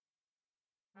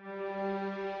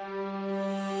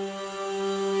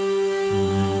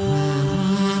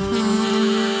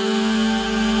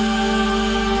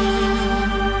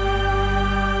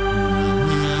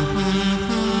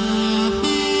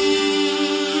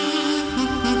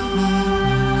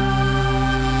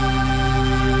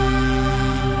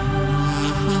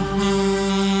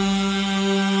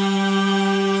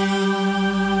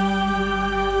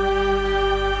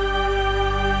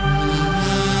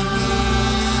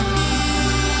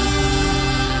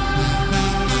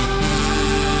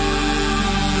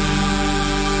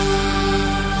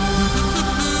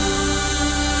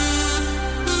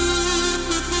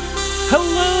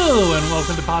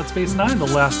welcome to Pod Space Nine, the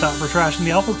last stop for trash in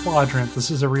the Alpha Quadrant. This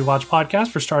is a rewatch podcast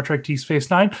for Star Trek Deep Space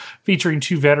Nine, featuring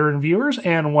 2 veteran viewers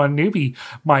and 1 newbie.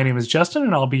 My name is Justin,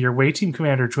 and I'll be your way team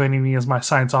commander. Joining me is my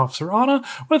science officer, Anna,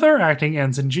 with our acting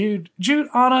ensign, Jude. Jude,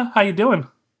 Anna, how you doing?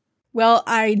 Well,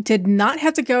 I did not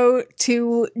have to go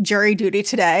to jury duty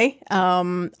today.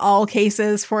 All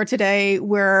cases for today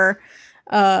were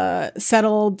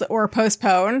settled or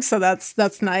postponed, so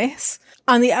that's nice.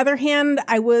 On the other hand,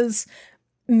 I was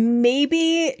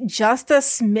maybe just a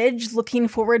smidge looking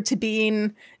forward to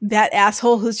being that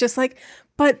asshole who's just like,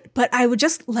 but I would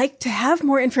just like to have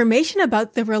more information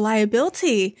about the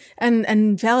reliability and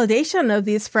validation of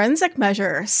these forensic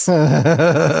measures.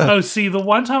 Oh, see, the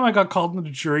one time I got called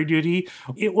into jury duty,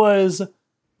 it was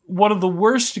one of the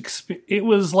worst. It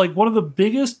was like one of the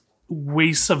biggest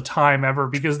wastes of time ever,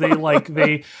 because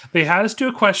they they had us do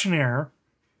a questionnaire,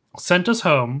 sent us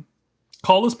home,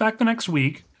 called us back the next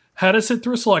week, had us sit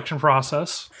through a selection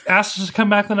process, asked us to come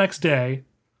back the next day.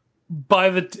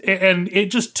 And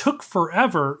it just took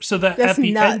forever, so that That's at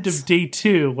the nuts. end of day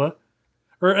 2,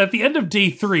 or at the end of day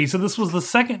 3, so this was the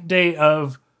second day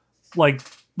of, like,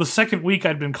 the second week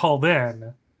I'd been called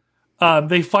in,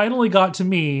 they finally got to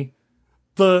me.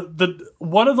 The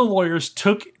one of the lawyers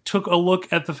took a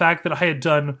look at the fact that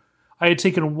I had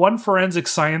taken 1 forensic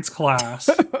science class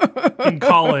in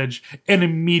college and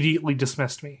immediately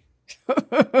dismissed me.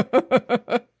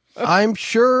 I'm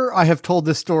sure I have told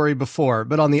this story before,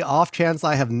 but on the off chance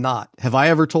I have not, have I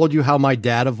ever told you how my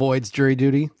dad avoids jury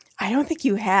duty? I don't think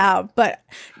you have, but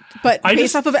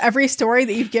based off of every story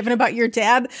that you've given about your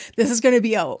dad, this is going to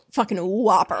be a fucking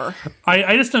whopper.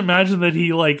 I just imagine that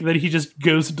he just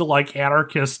goes into like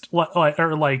anarchist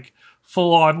or like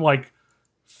full on like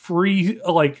free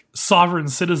like sovereign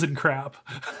citizen crap.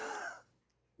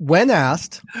 When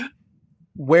asked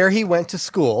where he went to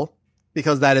school,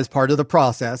 because that is part of the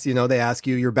process, you know, they ask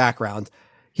you your background,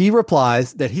 he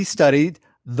replies that he studied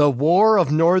the War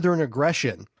of Northern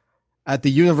Aggression at the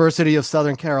University of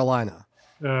Southern Carolina.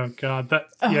 Oh, God.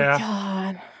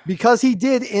 God. Because he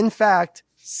did, in fact,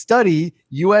 study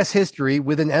U.S. history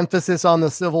with an emphasis on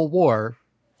the Civil War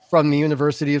from the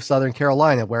University of Southern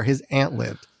Carolina, where his aunt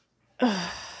lived.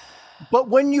 But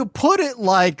when you put it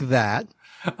like that,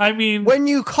 I mean, when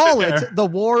you call it the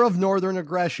War of Northern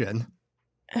Aggression,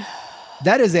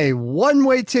 that is a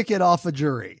one-way ticket off a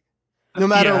jury. No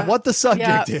matter what the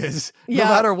subject is, no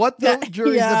matter what the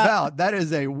jury's about, that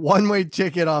is a one-way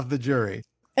ticket off the jury.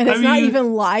 And it's not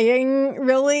even lying,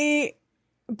 really,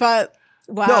 but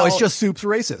wow. No, it's just Soup's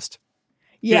racist.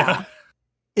 Yeah.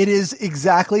 It is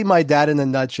exactly my dad in a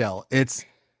nutshell. It's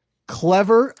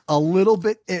clever, a little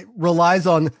bit, it relies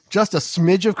on just a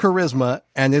smidge of charisma,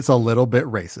 and it's a little bit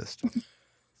racist.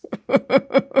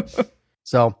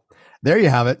 So, there you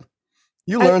have it.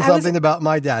 You learned something about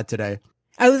my dad today.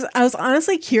 I was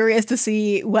honestly curious to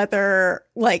see whether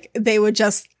like they would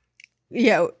just,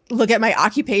 you know, look at my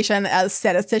occupation as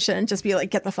statistician and just be like,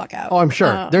 get the fuck out. Oh, I'm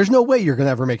sure. There's no way you're going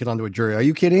to ever make it onto a jury. Are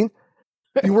you kidding?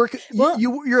 You work, well,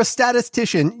 you're a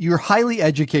statistician. You're highly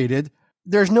educated.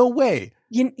 There's no way.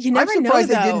 You never know. I'm surprised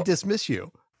they didn't dismiss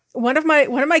you. One of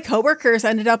my coworkers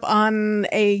ended up on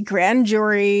a grand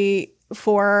jury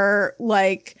for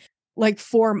like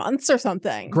 4 months or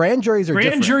something. Grand juries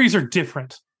are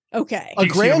different. Okay. A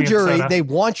grand jury, they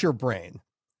want your brain.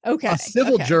 Okay. A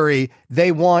civil jury,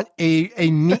 they want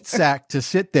a meat sack to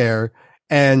sit there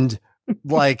and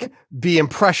like be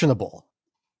impressionable.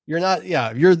 You're not,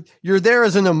 you're there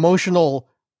as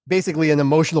basically an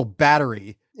emotional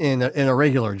battery in a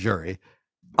regular jury.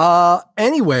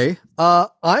 Anyway,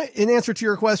 in answer to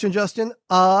your question, Justin,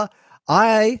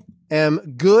 I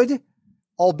am good,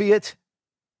 albeit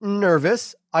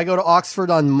nervous. I go to Oxford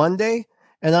on Monday,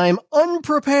 and I am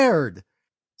unprepared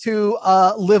to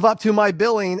live up to my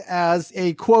billing as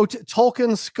a, quote,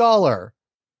 Tolkien scholar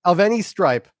of any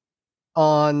stripe.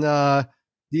 I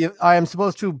am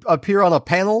supposed to appear on a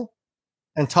panel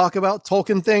and talk about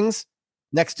Tolkien things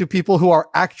next to people who are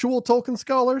actual Tolkien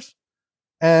scholars.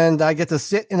 And I get to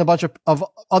sit in a bunch of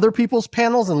other people's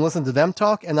panels and listen to them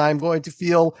talk. And I'm going to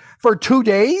feel for 2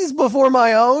 days before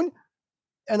my own.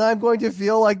 And I'm going to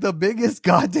feel like the biggest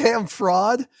goddamn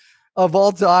fraud of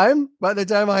all time by the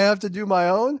time I have to do my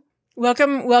own.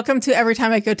 Welcome to every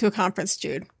time I go to a conference,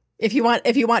 Jude. If you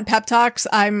want pep talks,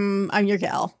 I'm your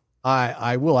gal.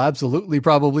 I will absolutely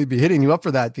probably be hitting you up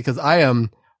for that, because I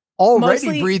am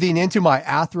already breathing into my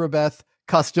Athrobeth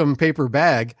custom paper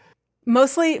bag.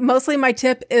 Mostly my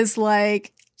tip is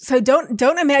like, so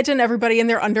don't imagine everybody in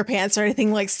their underpants or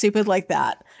anything like stupid like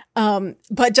that.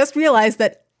 But just realize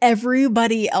that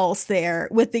everybody else there,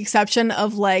 with the exception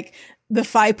of like the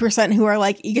 5% who are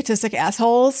like egotistic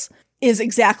assholes, is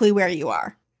exactly where you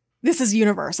are. This is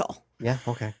universal. Yeah.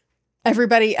 Okay.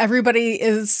 Everybody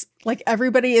is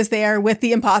there with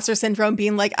the imposter syndrome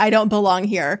being like, I don't belong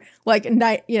here. Like,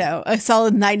 a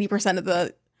solid 90% of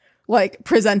the like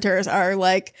presenters are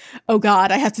like, oh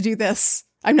God, I have to do this.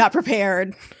 I'm not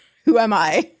prepared. Who am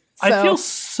I? I feel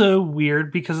so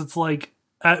weird because it's like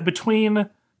between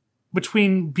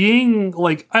being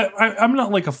like I'm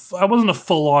not like I wasn't a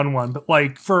full on one, but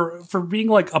like for being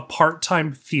like a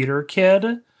part-time theater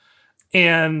kid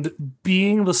and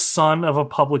being the son of a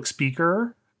public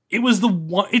speaker, it's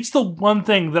the one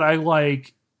thing that I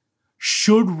like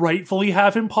should rightfully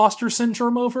have imposter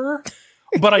syndrome over,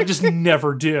 but I just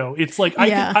never do. It's like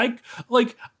I'm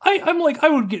like I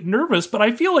would get nervous, but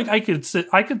I feel like I could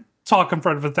talk in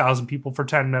front of 1,000 people for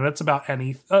 10 minutes about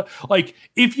anything. Like,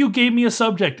 if you gave me a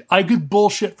subject, I could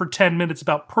bullshit for 10 minutes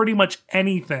about pretty much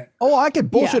anything. Oh, I could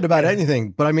bullshit about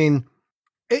anything. But I mean,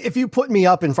 if you put me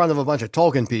up in front of a bunch of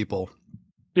Tolkien people,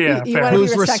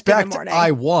 whose respect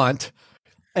I want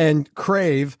and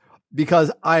crave,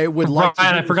 because I would like to.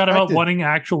 I forgot about wanting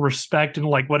actual respect and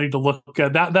like wanting to look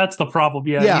good. That's the problem.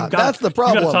 Yeah, that's the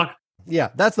problem.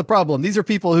 Yeah, that's the problem. These are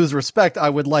people whose respect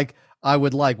I would like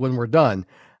when we're done.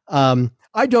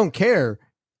 I don't care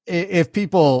if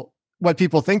what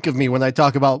people think of me when I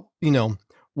talk about,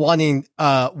 wanting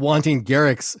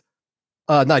Garrick's,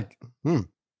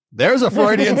 there's a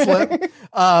Freudian slip,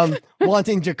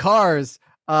 wanting Jakar's,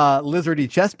 lizardy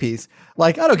chess piece.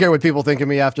 Like, I don't care what people think of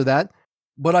me after that,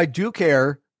 but I do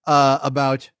care,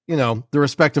 about, the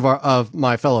respect of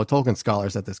my fellow Tolkien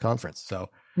scholars at this conference. So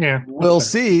yeah, we'll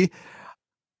see.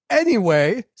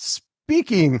 Anyway,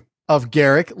 speaking of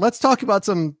Garrick, let's talk about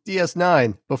some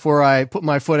DS9 before I put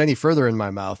my foot any further in my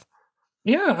mouth.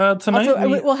 Yeah, tonight also,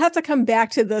 we'll have to come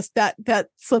back to this that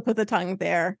slip of the tongue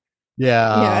there.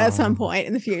 Yeah, at some point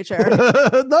in the future.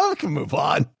 No, we can move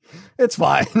on. It's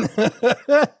fine.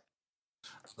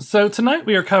 So tonight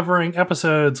we are covering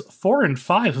episodes 4 and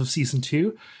 5 of season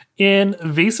 2,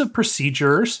 Invasive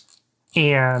Procedures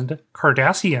and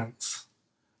Cardassians.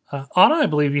 Anna, I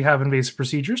believe you have Invasive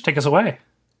Procedures. Take us away.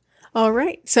 All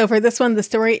right. So for this one, the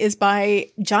story is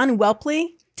by John Whelpley,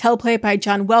 teleplay by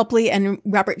John Whelpley and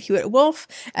Robert Hewitt Wolfe,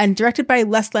 and directed by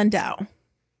Les Landau.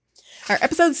 Our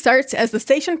episode starts as the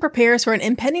station prepares for an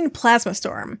impending plasma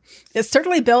storm. It's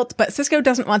sturdily built, but Sisko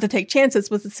doesn't want to take chances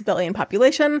with the civilian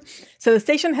population, so the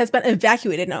station has been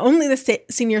evacuated, and only the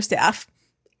senior staff,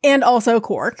 and also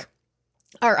Quark,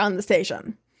 are on the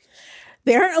station.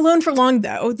 They aren't alone for long,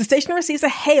 though. The station receives a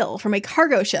hail from a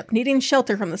cargo ship needing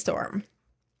shelter from the storm.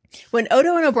 When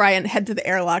Odo and O'Brien head to the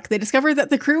airlock, they discover that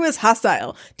the crew is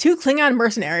hostile. 2 Klingon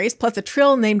mercenaries, plus a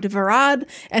Trill named Varad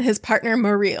and his partner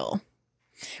Muriel.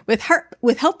 With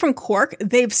help from Quark,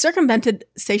 they've circumvented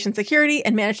station security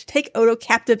and managed to take Odo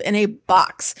captive in a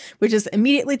box, which is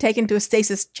immediately taken to a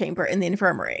stasis chamber in the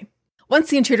infirmary. Once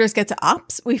the intruders get to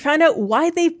Ops, we find out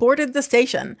why they've boarded the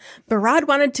station. Barad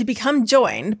wanted to become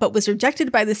joined, but was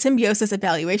rejected by the Symbiosis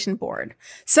Evaluation Board.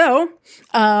 So,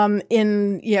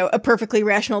 in a perfectly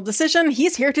rational decision,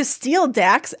 he's here to steal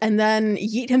Dax and then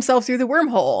yeet himself through the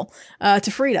wormhole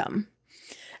to freedom.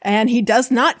 And he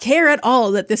does not care at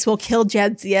all that this will kill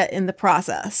Jadzia in the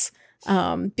process,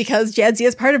 because Jadzia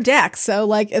is part of Dax, so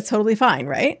it's totally fine,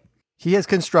 right? He has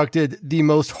constructed the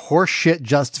most horseshit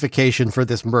justification for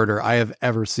this murder I have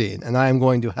ever seen, and I am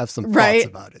going to have some thoughts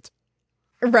about it.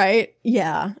 Right,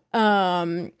 yeah.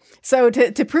 So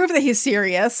to prove that he's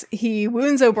serious, he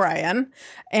wounds O'Brien,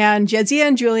 and Jadzia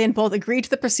and Julian both agree to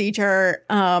the procedure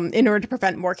in order to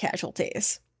prevent more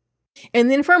casualties. In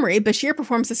the infirmary, Bashir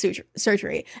performs the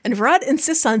surgery, and Varad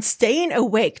insists on staying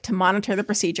awake to monitor the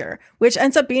procedure, which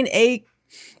ends up being a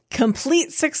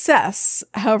complete success,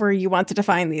 however you want to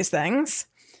define these things.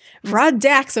 Varad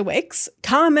Dax awakes,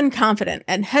 calm and confident,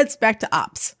 and heads back to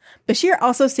Ops. Bashir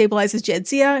also stabilizes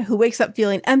Jadzia, who wakes up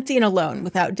feeling empty and alone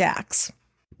without Dax.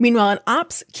 Meanwhile, in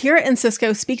Ops, Kira and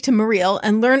Sisko speak to Muriel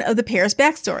and learn of the pair's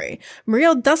backstory.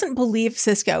 Muriel doesn't believe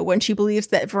Sisko when she believes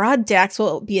that Varad Dax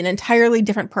will be an entirely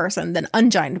different person than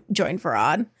unjoined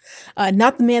Varad,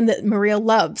 not the man that Muriel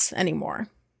loves anymore.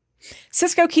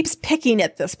 Sisko keeps picking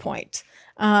at this point.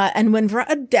 And when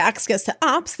Varad Dax gets to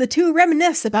Ops, the two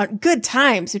reminisce about good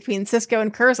times between Sisko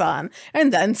and Curzon,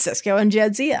 and then Sisko and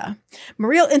Jadzia.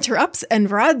 Muriel interrupts, and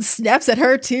Varad snaps at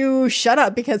her to shut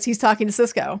up because he's talking to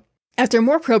Sisko. After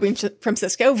more probing from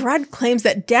Sisko, Varad claims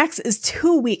that Dax is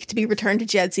too weak to be returned to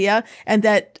Jadzia, and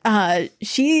that that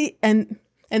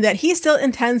he still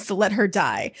intends to let her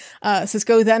die.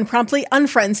 Sisko then promptly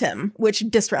unfriends him, which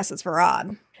distresses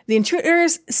Varad. The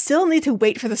intruders still need to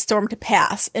wait for the storm to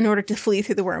pass in order to flee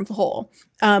through the wormhole,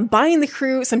 buying the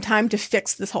crew some time to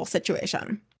fix this whole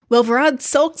situation. While Varad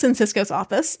sulks in Sisko's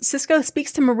office, Sisko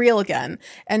speaks to Muriel again,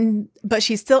 but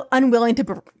she's still unwilling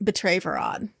to betray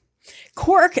Varad.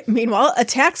 Quark, meanwhile,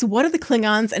 attacks one of the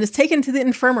Klingons and is taken to the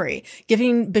infirmary,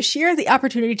 giving Bashir the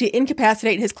opportunity to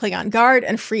incapacitate his Klingon guard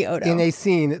and free Odo. In a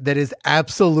scene that is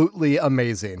absolutely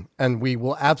amazing, and we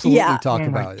will absolutely talk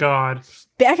about it. Oh my God.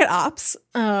 Back at Ops,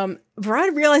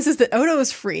 Varad realizes that Odo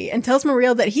is free and tells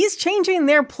Muriel that he's changing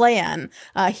their plan.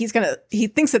 He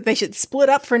thinks that they should split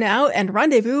up for now and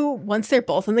rendezvous once they're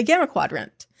both in the Gamma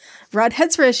Quadrant. Varad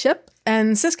heads for his ship,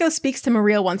 and Sisko speaks to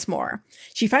Muriel once more.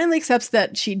 She finally accepts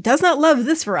that she does not love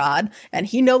this Varad, and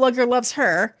he no longer loves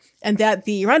her, and that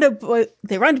the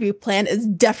rendezvous plan is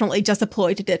definitely just a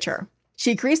ploy to ditch her.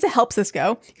 She agrees to help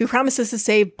Sisko, who promises to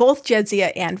save both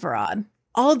Jadzia and Varad.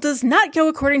 All does not go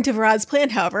according to Varad's plan,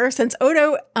 however, since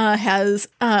Odo has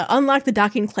unlocked the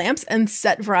docking clamps and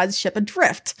set Varad's ship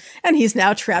adrift, and he's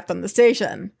now trapped on the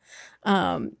station.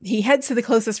 He heads to the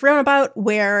closest roundabout,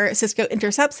 where Sisko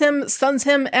intercepts him, stuns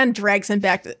him, and drags him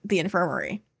back to the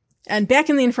infirmary. And back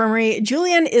in the infirmary,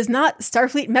 Julian is not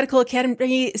Starfleet Medical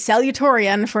Academy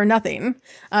salutatorian for nothing.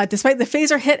 Despite the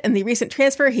phaser hit and the recent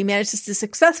transfer, he manages to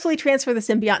successfully transfer the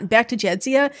symbiont back to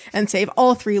Jadzia and save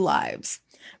all 3 lives.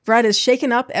 Varad is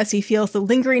shaken up as he feels the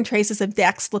lingering traces of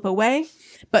Dax slip away,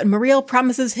 but Muriel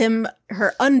promises him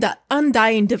her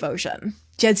undying devotion.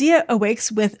 Jadzia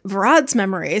awakes with Varad's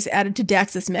memories added to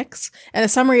Dax's mix and a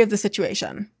summary of the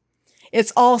situation.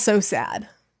 It's all so sad.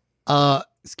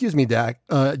 Excuse me,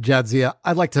 Jadzia.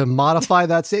 I'd like to modify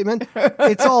that statement.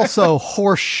 It's also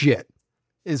horse shit,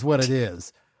 is what it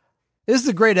is. This is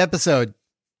a great episode.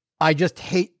 I just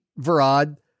hate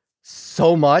Varad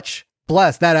so much.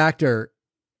 Bless that actor.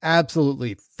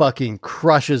 Absolutely fucking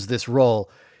crushes this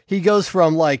role. He goes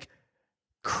from like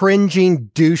cringing,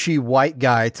 douchey white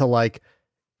guy to like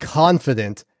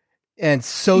confident and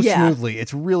so smoothly.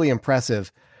 It's really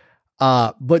impressive.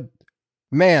 But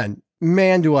man,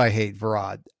 do I hate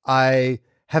Varad. I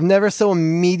have never so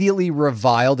immediately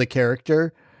reviled a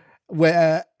character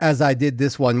as I did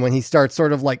this one, when he starts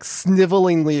sort of like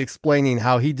snivelingly explaining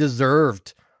how he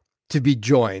deserved to be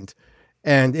joined.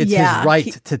 And it's his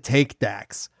right to take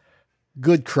Dax.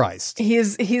 Good Christ.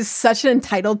 He's such an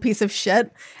entitled piece of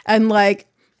shit. And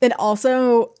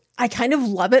also I kind of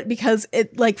love it because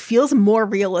it like feels more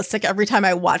realistic every time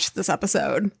I watch this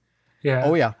episode. Yeah.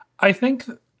 Oh yeah. I think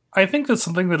that's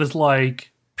something that is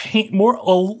like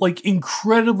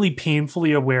incredibly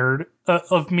painfully aware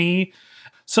of me.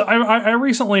 So I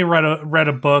recently read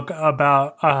a book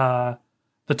about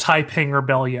the Taiping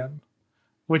Rebellion,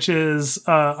 which is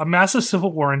a massive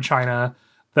civil war in China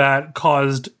that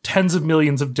caused tens of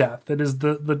millions of death. It is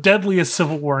the deadliest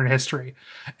civil war in history.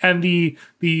 And the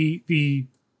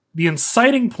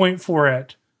inciting point for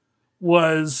it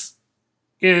was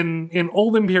in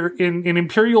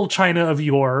Imperial China of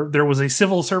yore, there was a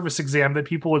civil service exam that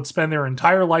people would spend their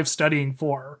entire life studying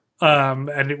for.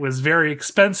 And it was very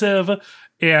expensive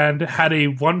and had a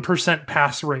 1%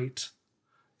 pass rate.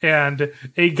 And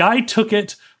a guy took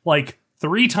it like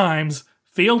 3 times,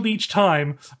 failed each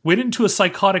time, went into a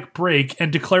psychotic break,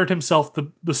 and declared himself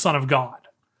the son of God.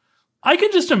 I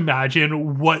can just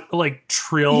imagine what like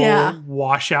Trill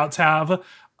washouts have.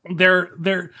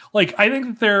 They're like, I think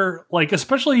that they're like,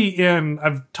 especially in,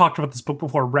 I've talked about this book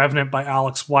before, Revenant by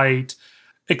Alex White,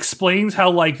 explains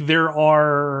how like there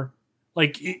are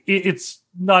like, it's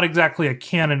not exactly a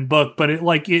canon book, but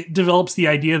it develops the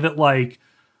idea that like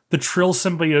the Trill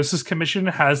Symbiosis Commission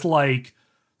has like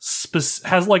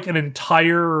an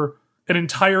entire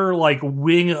like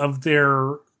wing of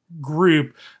their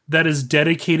group that is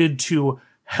dedicated to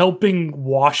helping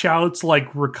washouts like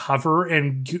recover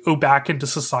and go back into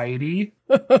society.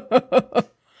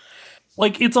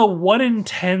 Like it's a 1 in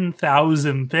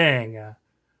 10,000 thing.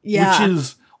 Yeah. Which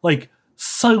is like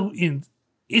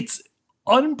it's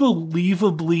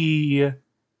unbelievably,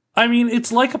 I mean,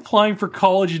 it's like applying for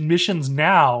college admissions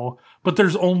now, but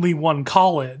there's only one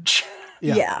college.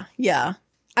 Yeah.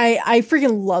 I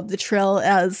freaking love the Trill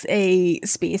as a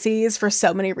species for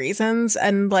so many reasons.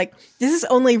 And like, this is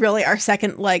only really our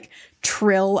second like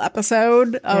Trill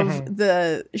episode of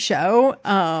the show.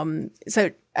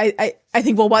 So I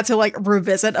think we'll want to like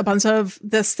revisit a bunch of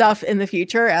this stuff in the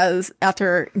future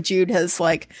after Jude has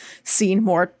like seen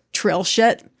more Trill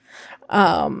shit.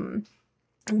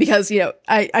 Because,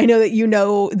 I know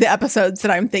that the episodes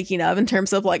that I'm thinking of in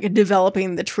terms of like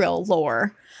developing the Trill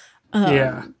lore.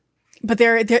 But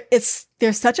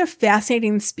they're such a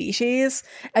fascinating species,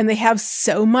 and they have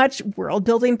so much world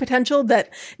building potential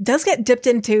that does get dipped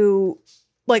into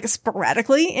like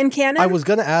sporadically in canon. I was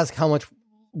going to ask how much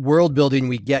world building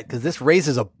we get, because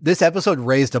this episode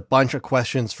raised a bunch of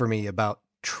questions for me about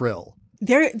Trill?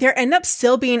 There end up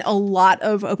still being a lot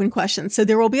of open questions. So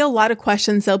there will be a lot of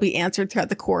questions that'll be answered throughout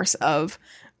the course of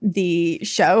the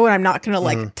show. And I'm not going to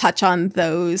like touch on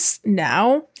those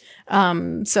now.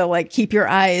 So like keep your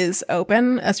eyes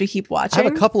open as we keep watching. I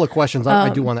have a couple of questions I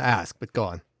do want to ask, but go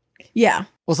on. Yeah.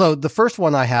 Well, so the first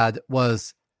one I had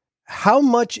was, how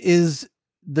much does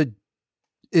the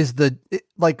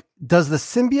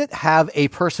symbiote have a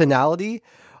personality,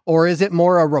 or is it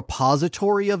more a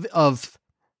repository of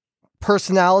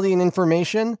personality and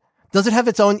information? Does it have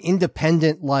its own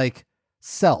independent like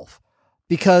self?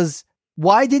 Because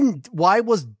why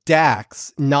was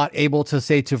Dax not able to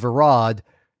say to Varad,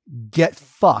 get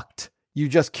fucked, you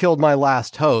just killed my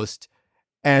last host,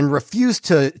 and refuse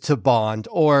to bond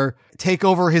or take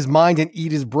over his mind and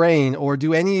eat his brain, or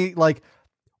do any like,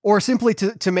 or simply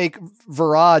to make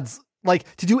Varad's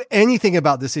like, to do anything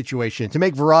about the situation, to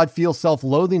make Varad feel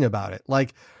self-loathing about it?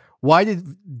 Like, why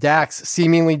did Dax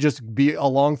seemingly just be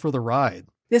along for the ride?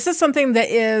 This is something that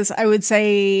is, I would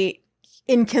say,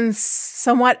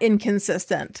 somewhat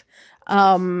inconsistent.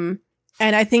 And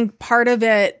I think part of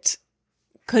it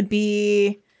could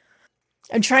be,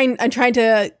 I'm trying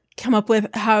to come up with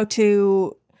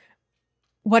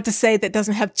what to say that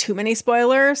doesn't have too many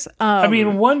spoilers. I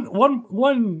mean,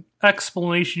 one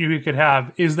explanation you could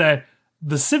have is that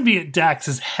the symbiote Dax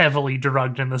is heavily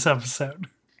drugged in this episode.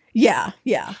 Yeah.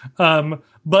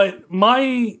 But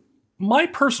my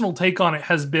personal take on it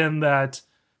has been that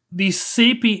the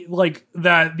symbionts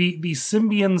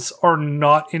are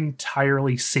not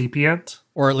entirely sapient,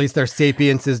 or at least their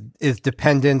sapience is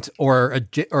dependent or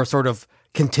sort of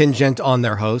contingent on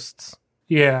their hosts.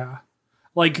 Yeah,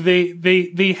 like it's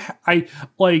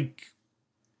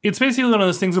basically one of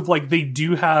those things of like they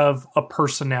do have a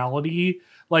personality.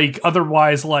 Like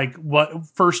otherwise, like what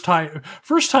first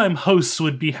time hosts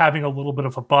would be having a little bit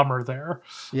of a bummer there.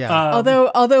 Yeah.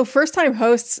 Although first time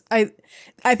hosts, I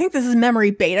think this is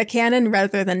memory beta canon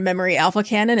rather than memory alpha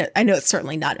canon. I know it's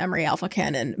certainly not memory alpha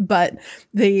canon, but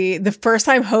the first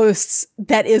time hosts,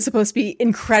 that is supposed to be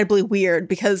incredibly weird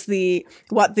because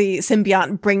what the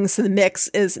symbiont brings to the mix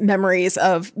is memories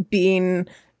of being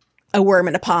a worm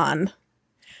in a pond.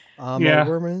 A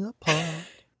worm in a pond.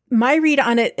 My read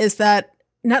on it is that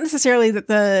not necessarily that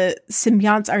the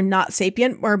symbionts are not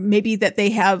sapient, or maybe that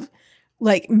they have,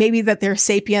 like, maybe that their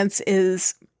sapience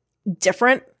is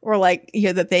different, or like, you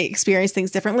know, that they experience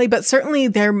things differently, but certainly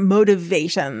their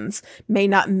motivations may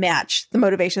not match the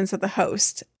motivations of the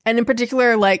host. And in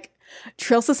particular, like,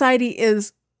 Trill Society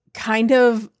is kind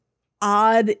of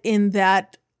odd in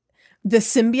that the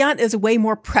symbiont is way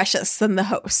more precious than the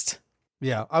host.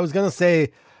 Yeah, I was going to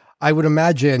say, I would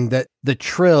imagine that the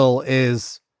Trill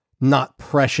is not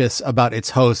precious about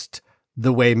its host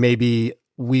the way maybe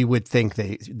we would think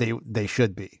they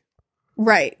should be.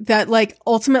 Right. That like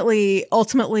ultimately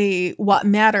what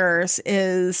matters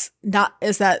is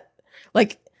that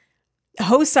like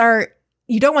hosts are,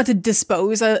 you don't want to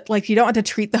you don't want to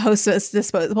treat the host as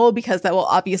disposable because that will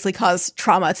obviously cause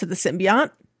trauma to the symbiont.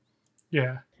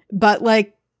 Yeah. But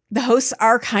like the hosts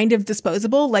are kind of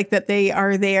disposable, like that they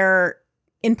are there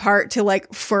in part to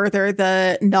like further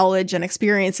the knowledge and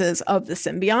experiences of the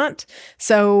symbiont.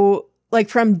 So like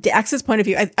from Dax's point of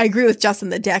view, I agree with Justin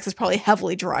that Dax is probably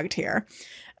heavily drugged here.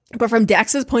 But from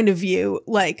Dax's point of view,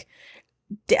 like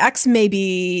Dax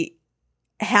maybe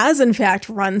has in fact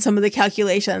run some of the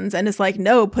calculations and is like,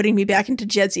 no, putting me back into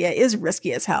Jedzia is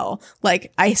risky as hell.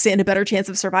 Like I stand a better chance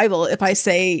of survival if I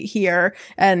stay here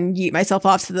and yeet myself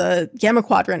off to the Gamma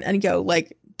Quadrant and go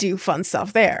like do fun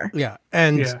stuff there. Yeah.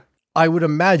 And I would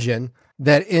imagine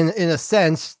that in a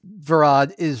sense,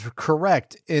 Varad is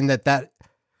correct in that.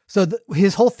 So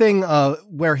his whole thing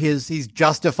where he's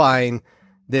justifying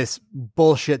this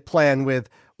bullshit plan with,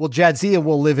 well, Jadzia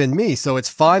will live in me, so it's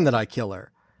fine that I kill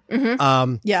her.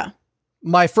 Mm-hmm. Yeah.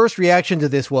 My first reaction to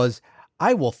this was,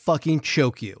 I will fucking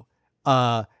choke you.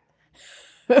 But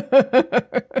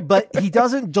he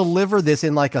doesn't deliver this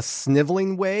in like a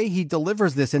sniveling way. He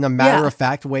delivers this in a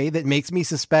matter-of-fact way that makes me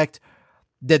suspect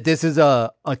that this is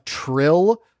a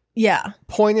Trill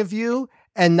point of view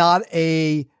and not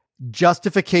a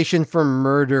justification for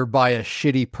murder by a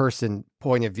shitty person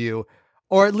point of view,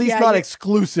 or at least not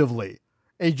exclusively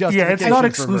a justification. Yeah, it's not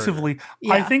exclusively.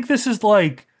 Yeah. I think this is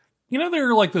like, you know, there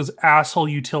are like those asshole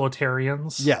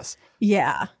utilitarians. Yes.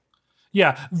 Yeah.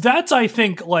 Yeah, that's, I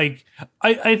think, like,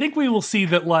 I think we will see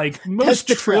that, like, most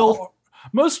Trill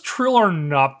are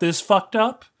not this fucked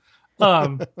up.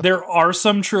 There are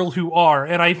some Trill who are,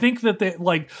 and I think that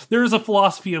there's a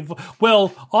philosophy of,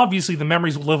 well, obviously the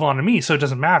memories will live on in me, so it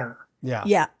doesn't matter.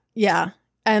 Yeah. Yeah.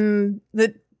 And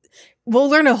we'll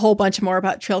learn a whole bunch more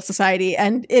about Trill Society,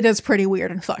 and it is pretty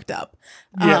weird and fucked up.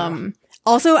 Yeah.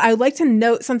 Also, I would like to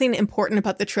note something important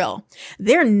about the Trill.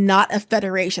 They're not a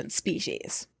Federation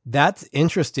species. That's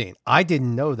interesting. I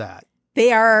didn't know that.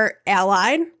 They are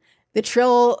allied. The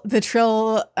Trill,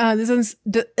 this is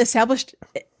established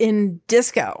in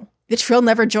Disco. The Trill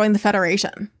never joined the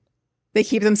Federation. They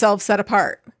keep themselves set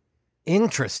apart.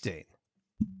 Interesting.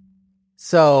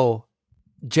 So,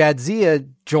 Jadzia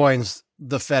joins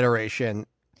the Federation.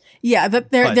 Yeah,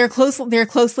 they're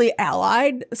closely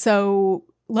allied. So,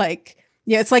 like,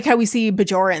 yeah, it's like how we see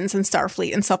Bajorans in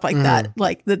Starfleet and stuff like that.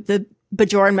 Like the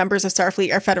Bajoran members of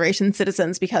Starfleet are Federation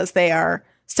citizens because they are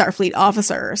Starfleet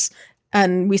officers.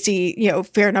 And we see,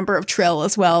 fair number of Trill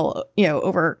as well,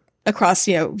 across,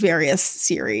 various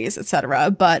series,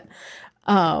 etc. But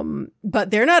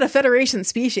they're not a Federation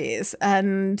species,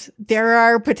 and there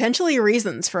are potentially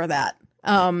reasons for that.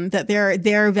 That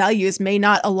their values may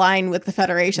not align with the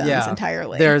Federation's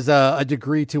entirely. There's a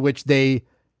degree to which they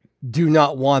do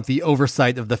not want the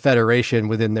oversight of the Federation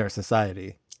within their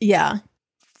society. Yeah.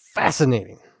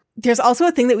 Fascinating. There's also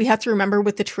a thing that we have to remember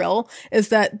with the Trill is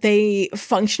that they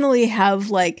functionally have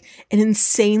like an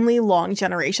insanely long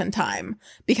generation time,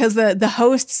 because the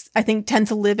hosts, I think, tend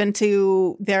to live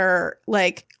into their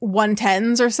like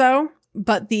 110s or so.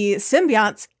 But the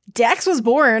symbionts, Dax was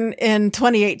born in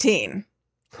 2018.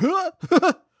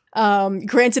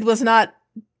 Granted, was not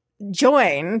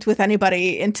joined with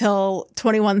anybody until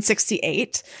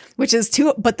 2168, which is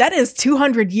but that is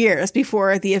 200 years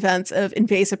before the events of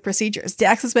invasive procedures.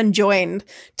 Dax has been joined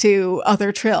to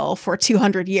other Trill for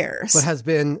 200 years.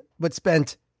 But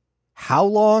spent how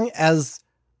long as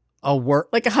a work?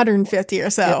 Like 150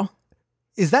 or so. Yeah.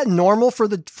 Is that normal for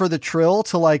the Trill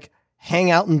to like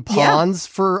hang out in ponds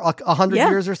for 100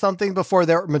 years or something before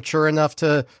they're mature enough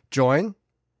to join?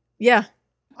 Yeah.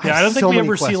 Yeah, I don't think we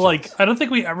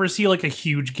ever see like a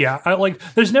huge gap.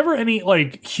 There's never any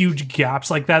like huge gaps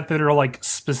like that are like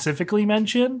specifically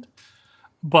mentioned.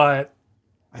 But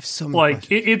I have so many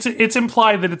it's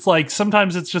implied that it's like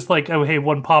sometimes it's just like, oh hey,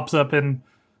 one pops up in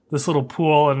this little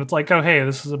pool and it's like, oh hey,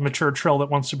 this is a mature Trill that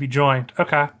wants to be joined.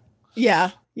 Okay. Yeah,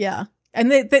 yeah.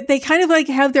 And they kind of like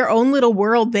have their own little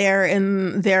world there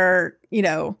in their,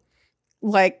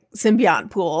 like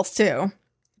symbiont pools too.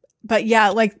 But yeah,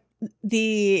 like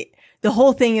the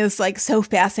whole thing is like so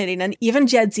fascinating. And even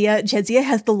Jadzia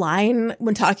has the line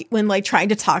when trying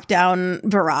to talk down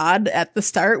Varad at the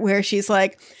start where she's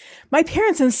like, my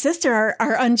parents and sister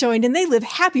are unjoined and they live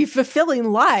happy,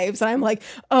 fulfilling lives. And I'm like,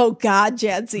 oh God,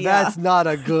 Jadzia. That's not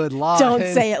a good line.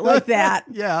 Don't say it like that.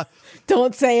 Yeah.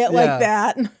 Don't say it like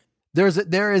that.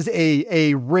 There is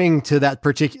a ring to that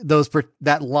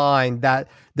that line that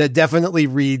definitely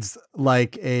reads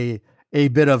like a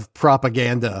bit of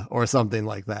propaganda or something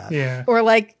like that. Yeah. Or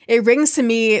like it rings to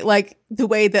me like the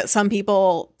way that some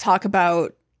people talk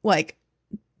about like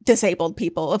disabled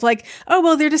people of like, oh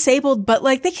well, they're disabled, but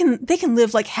like they can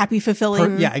live like happy,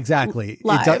 fulfilling yeah, exactly.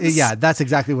 lives. Yeah, that's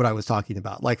exactly what I was talking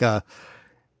about. Like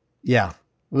yeah.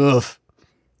 Oof.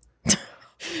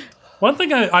 One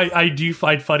thing I do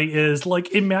find funny is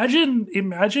like imagine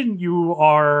you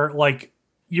are like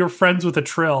you're friends with a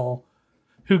Trill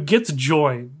who gets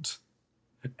joined.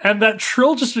 And that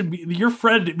Trill your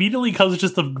friend immediately becomes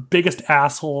just the biggest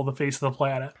asshole on the face of the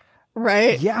planet.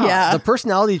 Right? Yeah. The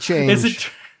personality change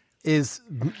is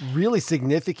really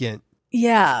significant.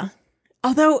 Yeah.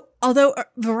 Although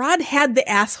Varad had the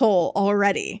asshole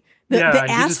already. The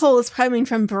asshole is coming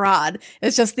from Varad.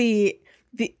 It's just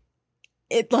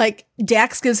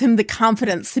Dax gives him the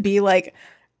confidence to be like,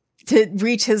 to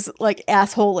reach his like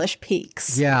asshole-ish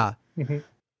peaks. Yeah. Mm-hmm.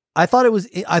 I thought it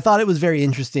was very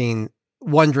interesting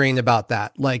wondering about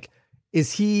that. Like,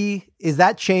 is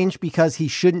that change because he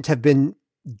shouldn't have been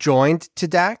joined to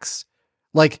Dax?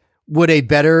 Like, would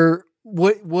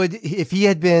if he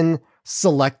had been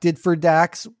selected for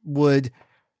Dax, would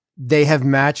they have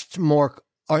matched more?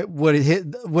 Or would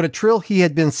a Trill he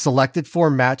had been selected for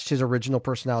matched his original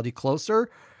personality closer?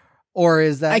 Or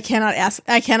is that I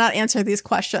cannot answer these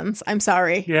questions. I'm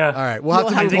sorry. Yeah. All right. We'll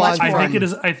have to move on.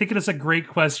 I think it is a great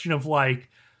question of like,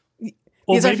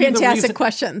 these are fantastic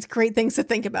questions. Great things to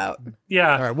think about.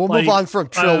 Yeah. All right. We'll move on from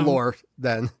Trill lore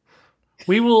then.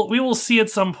 We will see at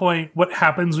some point what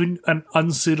happens when an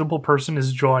unsuitable person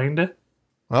is joined.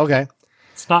 Okay.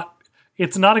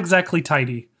 It's not exactly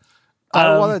tidy.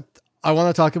 I want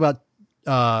to talk about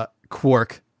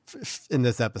Quark in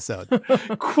this episode.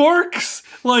 Quark's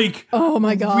like, oh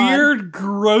my God, weird,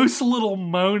 gross little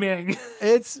moaning.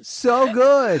 It's so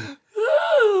good.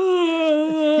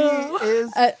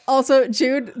 is also,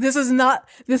 Jude, this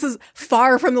is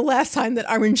far from the last time that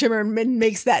Armin Shimmerman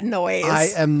makes that noise. I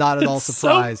am not at all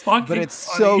surprised, but it's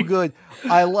so good.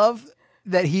 I love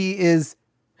that he is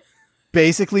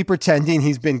basically pretending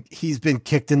he's been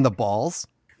kicked in the balls.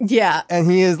 Yeah. And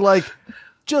he is like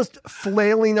just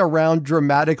flailing around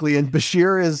dramatically, and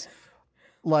Bashir is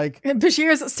like, and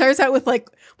Bashir starts out with like,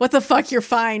 "What the fuck, you're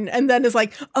fine," and then is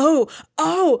like, oh,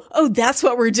 that's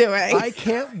what we're doing. I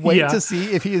can't wait to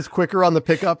see if he is quicker on the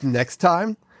pickup next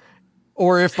time,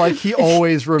 or if like he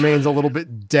always remains a little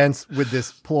bit dense with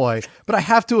this ploy. But I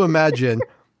have to imagine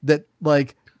that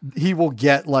like he will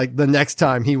get like the next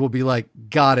time he will be like,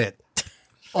 got it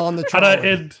on the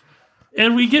trolley.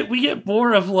 And we get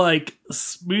more of like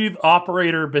smooth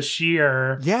operator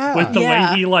Bashir, with the way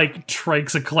he like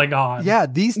tranks a Klingon. Yeah,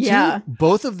 these two,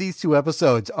 both of these two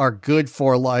episodes are good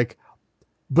for like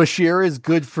Bashir is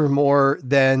good for more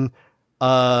than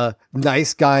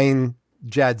nice guy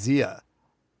Jadzia.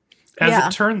 As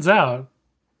it turns out,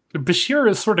 Bashir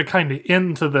is sort of kind of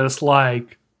into this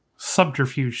like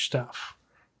subterfuge stuff.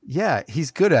 Yeah,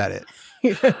 he's good at it.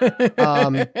 The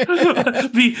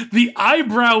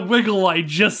eyebrow wiggle I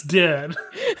just did.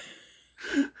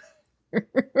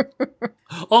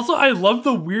 Also, I love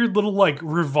the weird little like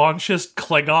revanchist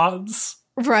Klingons.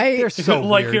 Right. They're so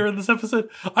like weird. Here in this episode.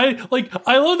 I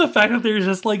love the fact that there's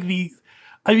just like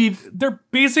they're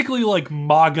basically like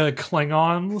MAGA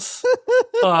Klingons.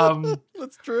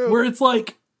 That's true. Where it's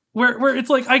like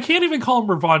I can't even call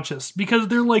them revanchists because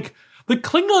they're like, the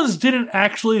Klingons didn't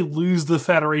actually lose the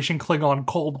Federation Klingon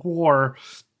Cold War.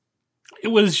 It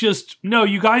was just, no,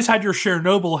 you guys had your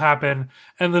Chernobyl happen,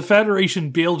 and the Federation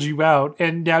bailed you out,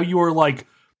 and now you are like...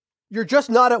 You're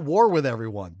just not at war with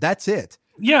everyone. That's it.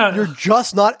 Yeah. You're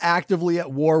just not actively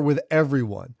at war with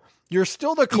everyone. You're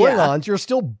still the Klingons. You're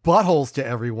still buttholes to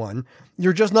everyone.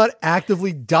 You're just not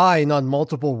actively dying on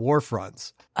multiple war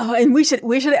fronts. Oh, and we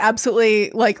should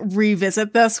absolutely like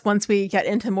revisit this once we get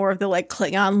into more of the like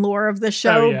Klingon lore of the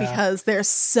show, because there's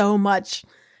so much.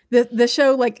 The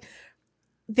show, like,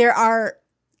 there are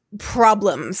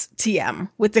problems, TM,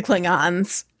 with the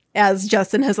Klingons, as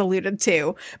Justin has alluded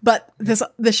to, but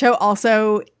the show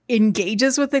also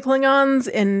engages with the Klingons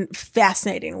in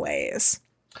fascinating ways.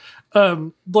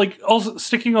 Like also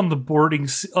sticking on the boarding,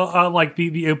 like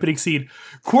the opening scene,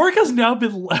 Quark has now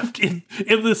been left in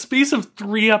the space of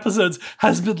 3 episodes,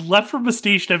 has been left from a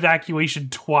station evacuation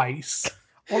twice.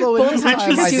 Although in this time, I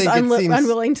think it seems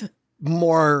unwilling to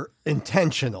more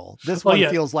intentional. This one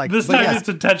feels like this time it's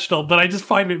intentional, but I just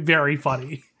find it very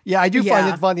funny. Yeah, I do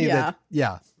find it funny that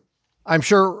I'm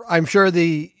sure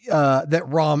the that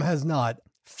Rom has not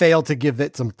failed to give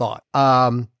it some thought.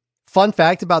 Fun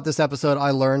fact about this episode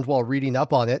I learned while reading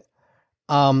up on it.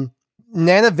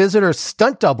 Nana Visitor's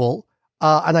stunt double,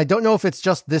 and I don't know if it's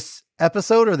just this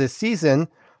episode or this season,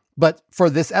 but for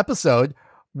this episode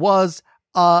was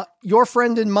your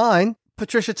friend and mine,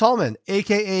 Patricia Tallman,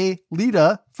 aka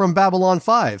Lita from Babylon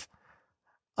 5,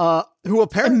 who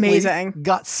apparently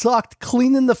got socked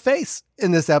clean in the face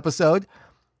in this episode.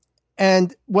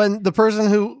 And when the person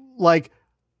who like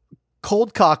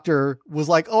cold cocked her was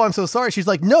like, "Oh, I'm so sorry," she's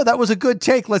like, "No, that was a good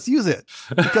take. Let's use it,"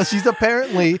 because she's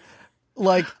apparently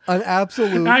like an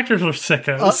absolute actors are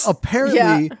sickos.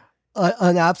 Apparently,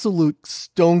 an absolute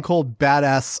stone cold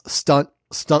badass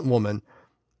stunt woman.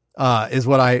 Is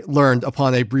what I learned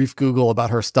upon a brief Google about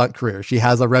her stunt career. She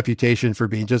has a reputation for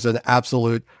being just an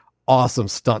absolute awesome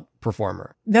stunt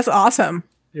performer. That's awesome.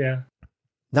 Yeah.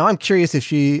 Now I'm curious if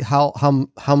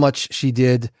how much she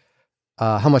did.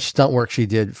 How much stunt work she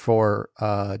did for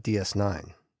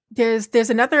DS9. There's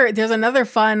another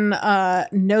fun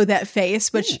Know That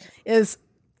Face, which is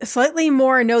slightly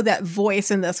more Know That Voice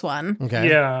in this one. Okay.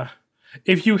 Yeah.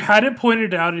 If you hadn't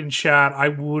pointed out in chat, I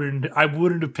wouldn't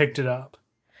have picked it up.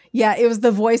 Yeah, it was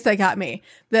the voice that got me.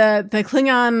 The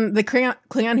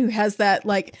Klingon who has that,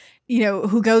 like, you know,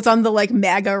 who goes on the like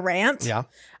MAGA rant. Yeah.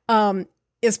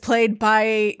 Is played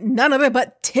by none other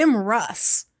but Tim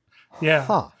Russ. Yeah.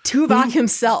 Tuvok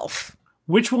himself.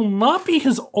 Which will not be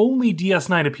his only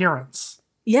DS9 appearance.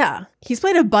 Yeah. He's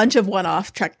played a bunch of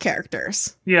one-off Trek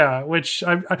characters. Yeah, which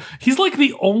he's like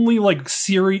the only like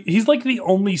series. He's like the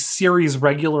only series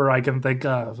regular I can think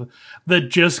of that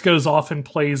just goes off and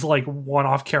plays like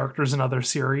one-off characters in other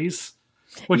series.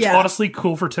 Which honestly,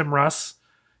 cool for Tim Russ.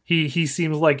 He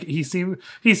seems like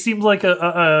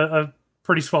a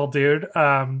pretty swell dude.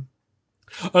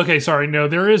 Okay, sorry. No,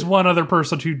 there is one other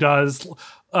person who does,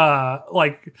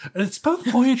 like, it's both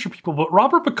Voyager people, but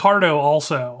Robert Picardo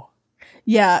also.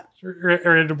 Yeah.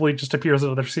 Randomly just appears in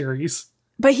other series.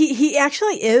 But he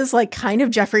actually is, like, kind of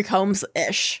Jeffrey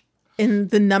Combs-ish in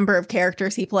the number of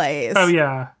characters he plays. Oh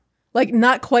yeah. Like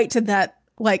not quite to that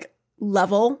like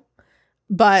level,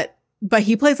 but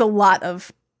he plays a lot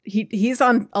of he's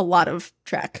on a lot of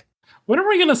Trek. When are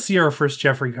we gonna see our first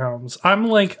Jeffrey Combs? I'm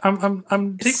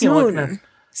taking a look now.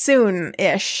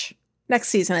 Soon-ish. Next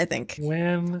season, I think.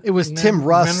 It was Tim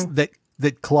Russ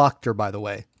that clocked her, by the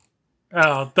way.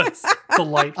 Oh, that's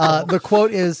delightful. The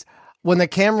quote is, when the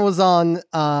camera was on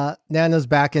Nana's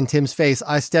back and Tim's face,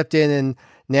 I stepped in and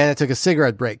Nana took a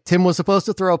cigarette break. Tim was supposed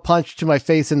to throw a punch to my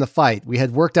face in the fight. We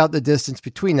had worked out the distance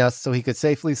between us so he could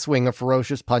safely swing a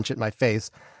ferocious punch at my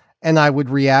face, and I would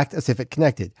react as if it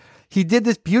connected. He did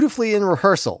this beautifully in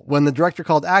rehearsal. When the director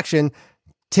called action,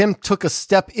 Tim took a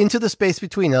step into the space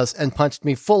between us and punched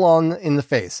me full on in the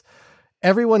face.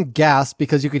 Everyone gasped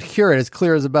because you could hear it as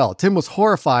clear as a bell. Tim was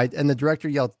horrified and the director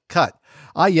yelled, cut.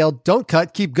 I yelled, don't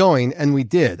cut, keep going. And we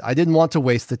did. I didn't want to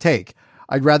waste the take.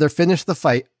 I'd rather finish the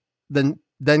fight than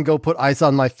go put ice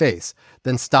on my face,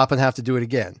 then stop and have to do it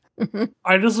again.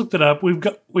 I just looked it up.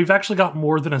 We've actually got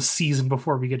more than a season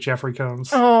before we get Jeffrey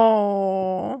Combs.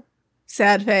 Oh,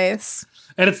 sad face.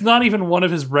 And it's not even one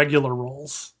of his regular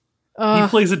roles. He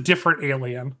plays a different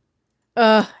alien.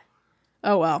 Oh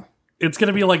well. It's going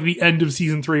to be like the end of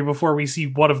season 3 before we see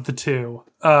one of the two,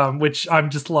 which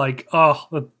I'm just like, yeah,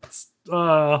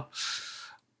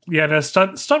 no,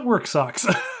 stunt work sucks.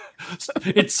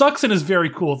 It sucks and is very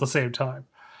cool at the same time.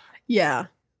 Yeah.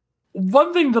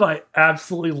 One thing that I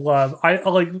absolutely love, I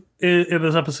like in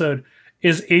this episode,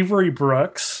 is Avery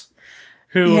Brooks,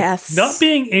 who, not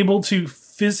being able to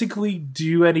physically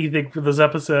do anything for this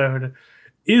episode,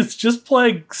 is just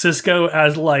playing Cisco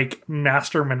as like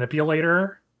master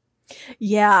manipulator.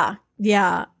 Yeah.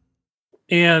 Yeah.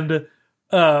 And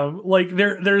like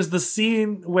there's the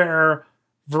scene where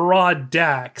Varad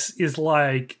Dax is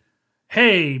like,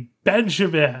 hey,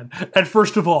 Benjamin. And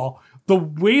first of all, the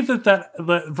way that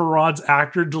Varad's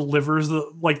actor delivers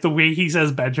the way he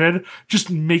says Benjamin just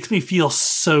makes me feel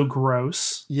so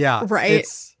gross. Yeah. Right.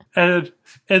 And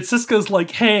Cisco's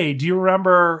like, hey, do you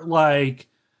remember when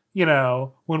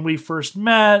we first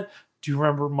met? Do you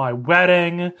remember my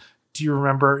wedding? Do you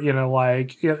remember, when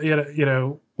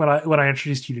I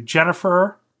introduced you to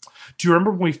Jennifer? Do you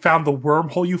remember when we found the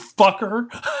wormhole, you fucker?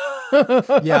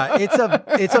 Yeah,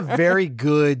 it's a very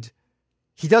good.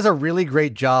 He does a really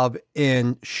great job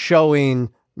in showing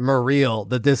Muriel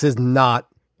that this is not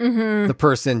the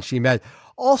person she met.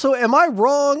 Also, am I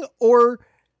wrong, or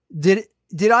did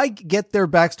I get their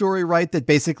backstory right? That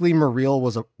basically Muriel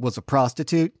was a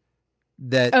prostitute.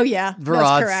 That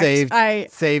Varad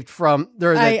saved from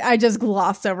there. I just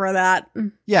glossed over that.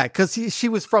 Yeah, because she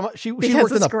worked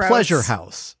in a pleasure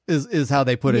house is how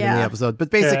they put it in the episode. But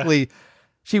basically,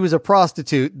 she was a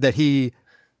prostitute that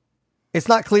it's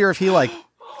not clear if he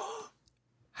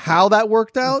how that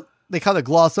worked out. They kind of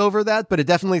gloss over that, but it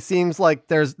definitely seems like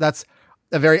that's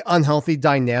a very unhealthy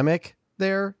dynamic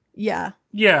there. Yeah.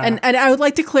 Yeah. And I would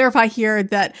like to clarify here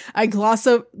that I gloss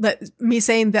over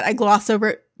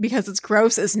it because it's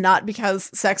gross is not because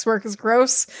sex work is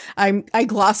gross. I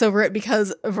gloss over it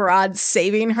because Varad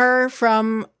saving her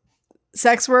from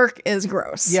sex work is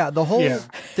gross. Yeah, the whole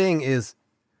thing is,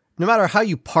 no matter how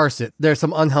you parse it, there's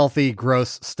some unhealthy,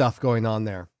 gross stuff going on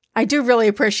there. I do really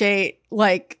appreciate,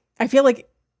 I feel like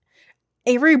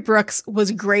Avery Brooks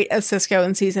was great as Cisco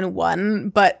in season 1,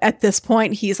 but at this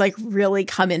point, he's really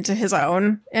come into his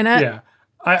own in it. Yeah.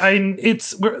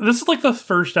 This is the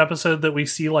first episode that we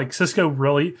see Cisco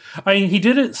really. He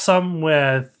did it some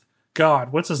with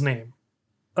God. What's his name?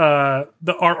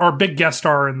 Our big guest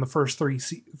star in the first three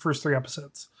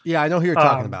episodes. Yeah, I know who you're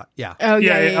talking about. Yeah. Oh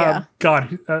yeah.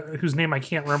 God, whose name I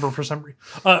can't remember for some reason.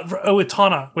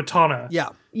 Watana. Yeah.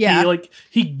 Yeah.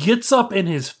 He gets up in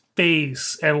his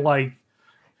face and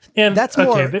and that's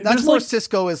more. That's more.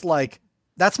 Cisco is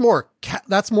that's more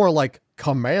like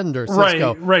Commander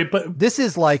Cisco. Right. But this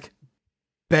is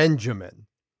Benjamin.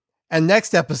 And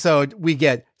next episode we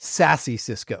get sassy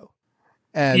Cisco.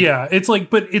 And yeah, it's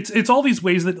but it's all these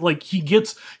ways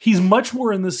that he's much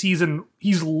more in the season.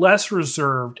 He's less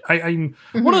reserved.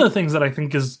 One of the things that I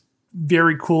think is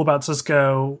very cool about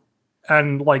Cisco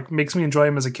and makes me enjoy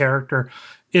him as a character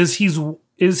is he is one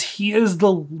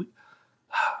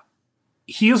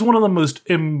of the most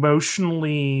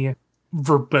emotionally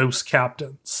verbose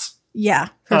captains. Yeah,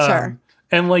 for sure.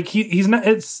 And he's not.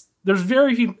 It's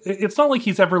not like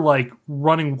he's ever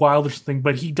running wild or something,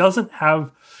 but he doesn't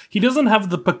have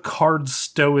the Picard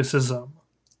stoicism.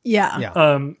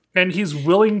 Yeah. And he's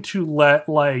willing to let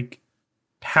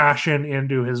passion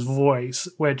into his voice,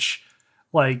 which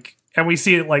and we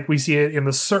see it in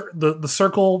the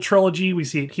Circle trilogy. We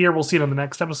see it here. We'll see it in the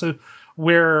next episode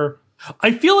where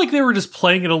I feel like they were just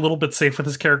playing it a little bit safe with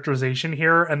his characterization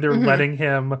here, and they're letting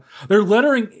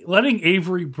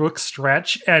Avery Brooks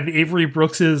stretch, and Avery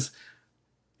Brooks is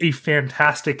a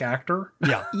fantastic actor.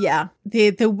 Yeah. Yeah.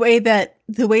 The way that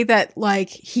like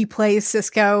he plays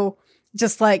Cisco,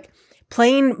 just like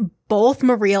playing both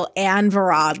Mariel and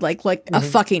Varad like a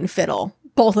fucking fiddle.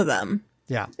 Both of them.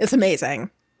 Yeah. It's amazing.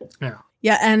 Yeah.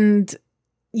 Yeah, and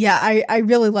yeah, I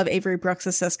really love Avery Brooks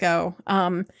as Cisco.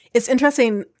 It's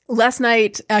interesting. Last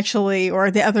night, actually,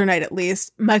 or the other night at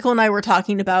least, Michael and I were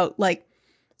talking about like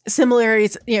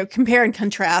similarities, compare and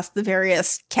contrast the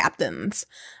various captains.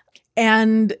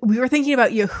 And we were thinking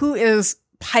about, who is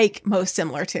Pike most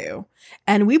similar to?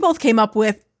 And we both came up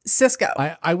with Cisco.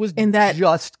 I was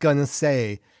just going to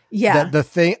say that the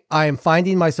thing, I am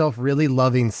finding myself really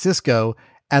loving Cisco.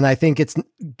 And I think it's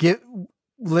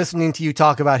listening to you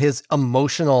talk about his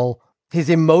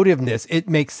emotiveness. It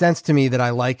makes sense to me that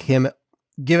I like him,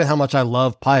 given how much I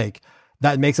love Pike.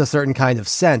 That makes a certain kind of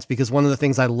sense, because one of the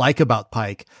things I like about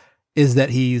Pike is that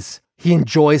he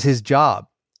enjoys his job.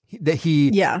 That he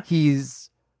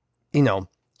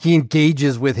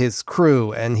engages with his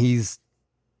crew, and he's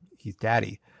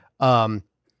daddy.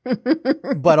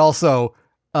 But also,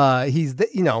 he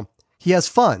has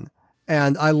fun,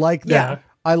 and I like that.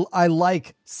 Yeah. I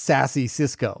like sassy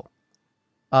Cisco.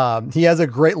 He has a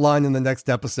great line in the next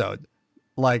episode.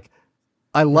 Like,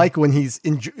 I like when he's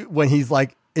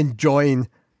like enjoying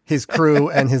his crew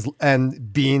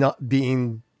and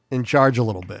being in charge a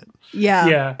little bit. Yeah.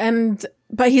 Yeah.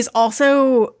 But he's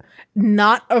also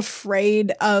not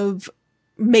afraid of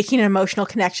making an emotional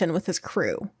connection with his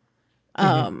crew.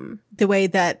 The way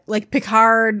that, like,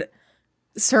 Picard,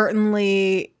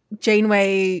 certainly,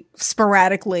 Janeway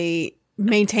sporadically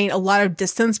maintain a lot of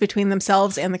distance between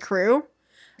themselves and the crew.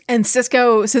 And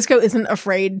Cisco isn't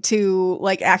afraid to,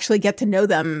 like, actually get to know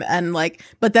them, and like,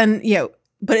 but then,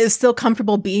 but is still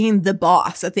comfortable being the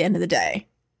boss at the end of the day.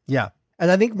 Yeah. And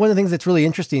I think one of the things that's really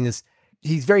interesting is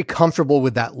he's very comfortable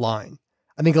with that line.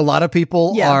 I think a lot of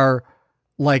people are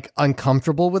like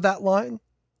uncomfortable with that line,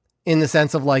 in the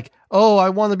sense of like, oh, I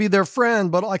want to be their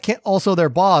friend, but I can't also their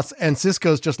boss. And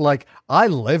Cisco's just like, I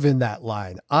live in that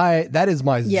line. That is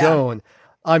my zone.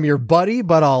 I'm your buddy,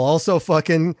 but I'll also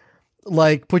fucking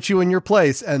like put you in your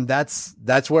place. And that's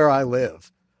where I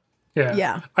live. Yeah.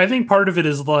 Yeah. I think part of it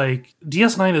is like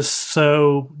DS9 is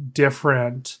so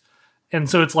different. And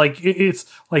so it's like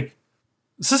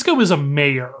Cisco is a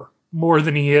mayor more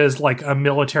than he is like a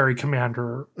military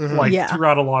commander,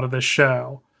 throughout a lot of this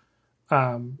show.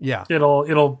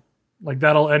 It'll like,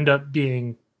 that'll end up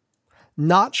being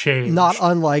not changed. Not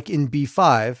unlike in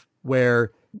B5,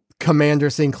 where Commander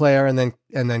Sinclair and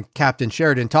then Captain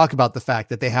Sheridan talk about the fact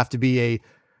that they have to be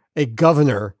a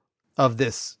governor of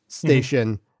this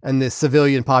station and this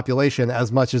civilian population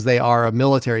as much as they are a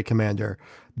military commander.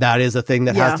 That is a thing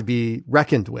that has to be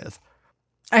reckoned with.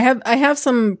 I have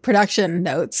some production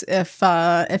notes if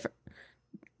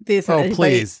these. Oh,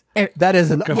 please. That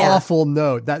is an awful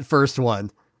note, that first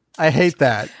one. I hate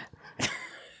that.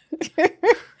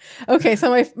 Okay,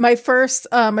 so my first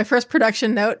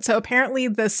production note. So apparently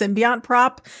the symbiont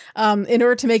prop, in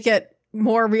order to make it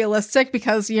more realistic,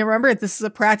 because you remember this is a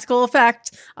practical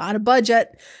effect on a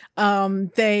budget,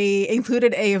 they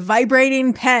included a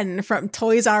vibrating pen from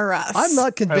Toys R Us. I'm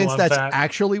not convinced that's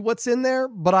actually what's in there,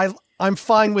 but I'm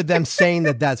fine with them saying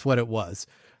that that's what it was.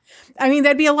 I mean,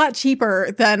 that'd be a lot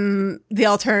cheaper than the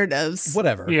alternatives.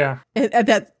 Whatever. Yeah.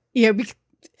 That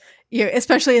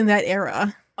especially in that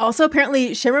era. Also,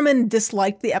 apparently, Shimmerman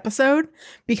disliked the episode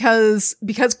because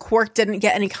Quark didn't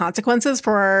get any consequences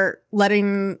for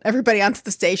letting everybody onto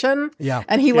the station. Yeah.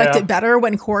 And he liked it better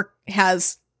when Quark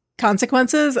has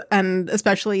consequences, and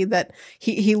especially that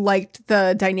he liked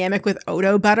the dynamic with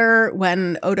Odo better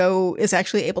when Odo is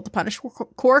actually able to punish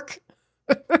Quark.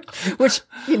 Which,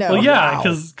 Well, yeah,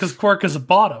 because Quark is a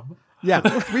bottom.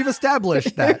 Yeah, we've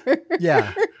established that.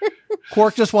 Yeah.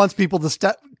 Quark just wants people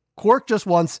to Quark just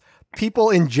wants people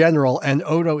in general, and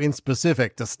Odo in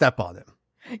specific, to step on him.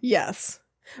 Yes.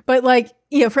 But like,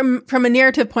 from a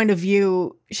narrative point of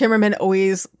view, Shimmerman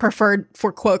always preferred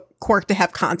for Quark to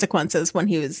have consequences when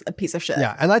he was a piece of shit.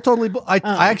 Yeah, and I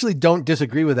actually don't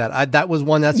disagree with that. That was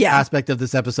one aspect of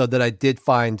this episode that I did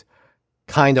find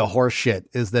kind of horseshit,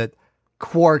 is that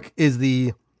Quark is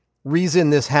the reason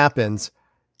this happens,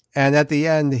 and at the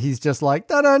end he's just like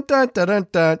dun dun dun dun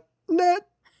dun dun,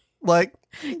 like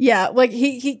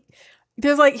he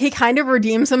there's like he kind of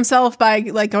redeems himself by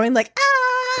like going like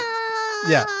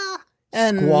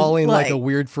and squalling like a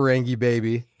weird Ferengi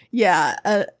baby.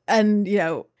 Yeah, and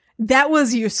that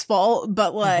was useful,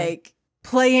 but like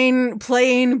playing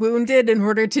wounded in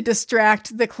order to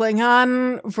distract the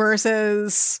Klingon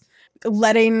versus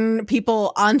letting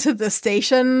people onto the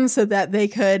station so that they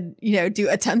could, do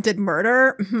attempted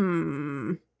murder.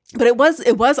 But it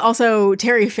was also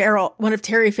Terry Farrell, one of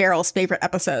Terry Farrell's favorite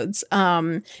episodes,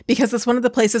 because it's one of the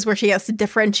places where she has to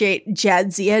differentiate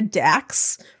Jadzia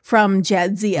Dax from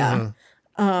Jadzia.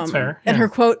 That's fair. And her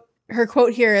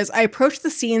quote here is, "I approach the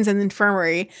scenes in the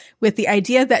infirmary with the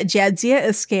idea that Jadzia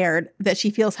is scared, that she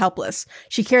feels helpless.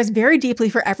 She cares very deeply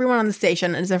for everyone on the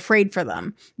station and is afraid for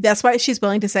them. That's why she's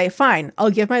willing to say, fine, I'll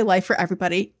give my life for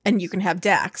everybody and you can have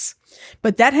Dax."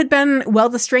 But that had been,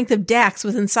 the strength of Dax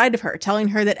was inside of her, telling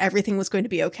her that everything was going to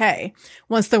be okay.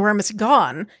 Once the worm is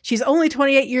gone, she's only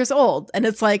 28 years old. And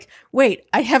it's like, wait,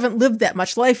 I haven't lived that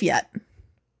much life yet.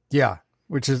 Yeah,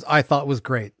 which I thought was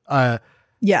great.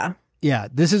 Yeah. Yeah,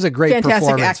 this is a great Fantastic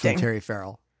performance acting from Terry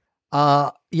Farrell.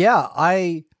 Other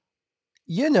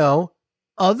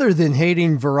than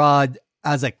hating Varad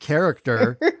as a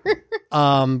character,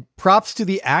 props to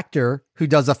the actor who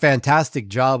does a fantastic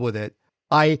job with it.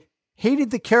 I hated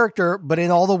the character, but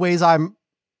in all the ways I'm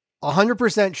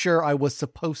 100% sure I was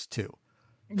supposed to.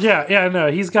 Yeah,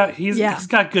 no, he's got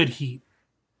good heat.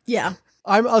 Yeah.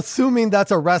 I'm assuming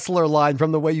that's a wrestler line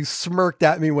from the way you smirked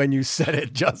at me when you said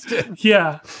it, Justin.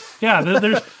 Yeah.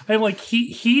 I'm like,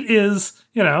 heat is,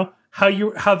 how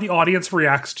the audience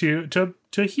reacts to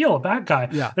a heel, a bad guy.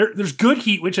 Yeah. There's good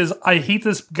heat, which is, I hate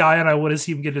this guy and I want to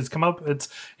see him get his comeuppance,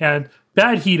 and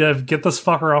bad heat of, get this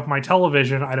fucker off my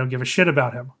television. I don't give a shit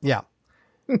about him. Yeah.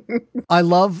 I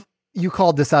love, you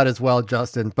called this out as well,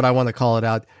 Justin, but I want to call it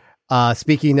out.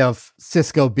 Speaking of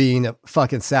Cisco being a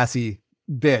fucking sassy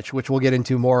bitch, which we'll get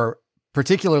into more,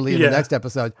 particularly in the next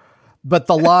episode. But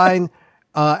the line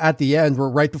at the end, where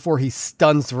right before he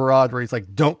stuns Varad, where he's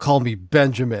like, "Don't call me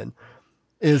Benjamin,"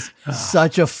 is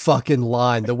such a fucking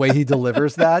line. The way he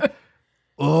delivers that,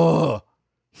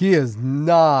 he is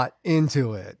not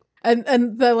into it. And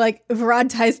the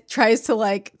Varad tries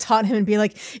to taunt him and be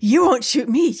like, "You won't shoot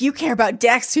me. You care about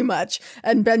Dax too much."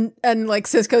 And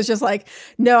Cisco's just like,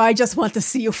 "No, I just want to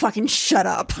see you fucking shut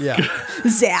up." Yeah.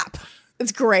 Zap.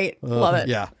 It's great. Love it.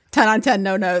 Yeah. 10 on 10,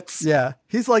 no notes. Yeah.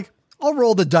 He's like, "I'll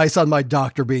roll the dice on my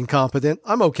doctor being competent.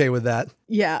 I'm okay with that."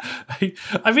 Yeah.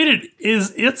 I mean,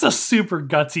 it's a super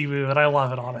gutsy move, and I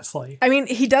love it, honestly. I mean,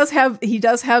 he does have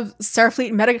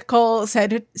Starfleet medical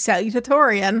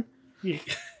salutatorian. Yeah.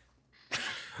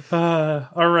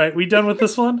 All right, we done with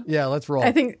this one? Yeah, let's roll.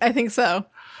 I think so.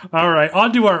 All right,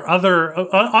 on to our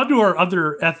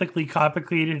other ethically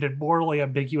complicated and morally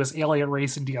ambiguous alien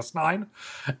race in DS9.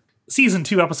 Season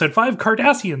 2, Episode 5,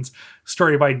 Cardassians.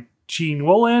 Story by Gene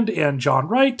Woland and John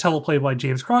Wright. Teleplay by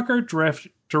James Crocker.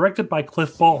 Directed by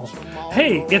Cliff Ball.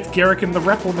 Hey, it's Garrick in the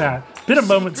Replomat. Been a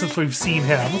moment since we've seen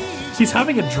him. He's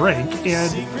having a drink,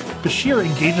 and Bashir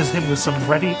engages him with some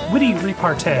witty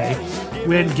repartee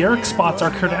when Garrick spots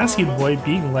our Cardassian boy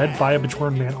being led by a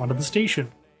Bajoran man onto the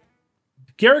station.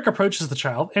 Garrick approaches the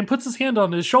child and puts his hand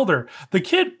on his shoulder. The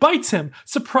kid bites him,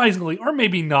 surprisingly, or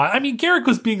maybe not. I mean, Garrick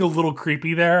was being a little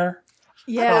creepy there.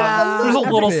 Yeah. There's a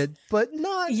little bit, but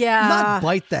not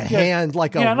bite the hand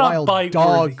like a wild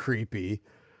dog creepy.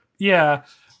 Yeah.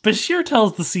 Bashir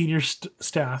tells the senior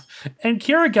staff, and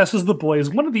Kira guesses the boy is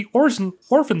one of the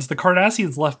orphans the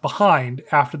Cardassians left behind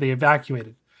after they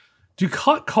evacuated.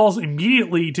 Ducat calls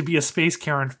immediately to be a space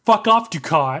Karen. Fuck off,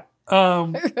 Ducat.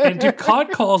 And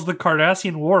Ducat calls the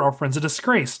Cardassian war orphans a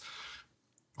disgrace,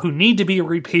 who need to be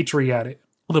repatriated.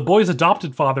 The boy's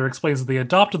adopted father explains that they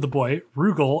adopted the boy,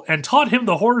 Rugal, and taught him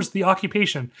the horrors of the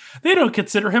occupation. They don't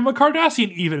consider him a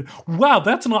Cardassian even. Wow,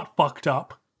 that's not fucked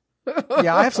up.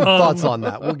 Yeah, I have some thoughts on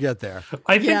that. We'll get there.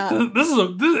 I think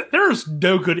there is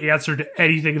no good answer to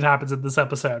anything that happens in this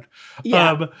episode.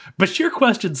 Yeah. Bashir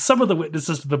questions some of the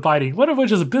witnesses to the biting, one of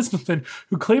which is a businessman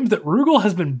who claims that Rugal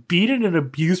has been beaten and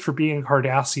abused for being a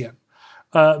Cardassian.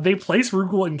 They place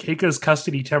Rugal in Keiko's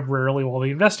custody temporarily while they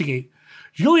investigate.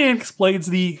 Julian explains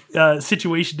the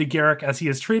situation to Garrick as he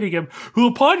is treating him, who,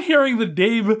 upon hearing the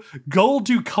name Gul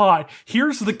Dukat,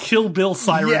 hears the Kill Bill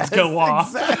sirens go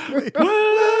off. Exactly.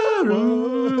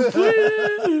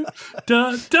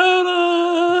 Da, da,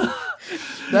 da.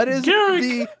 That is Garrick.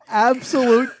 the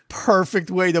absolute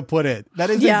perfect way to put it. That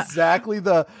is exactly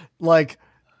that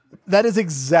is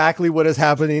exactly what is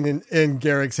happening in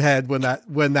Garrick's head when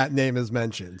that name is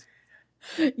mentioned.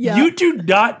 Yeah. You do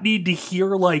not need to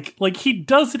hear he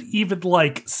doesn't even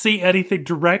say anything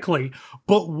directly,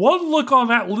 but one look on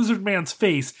that lizard man's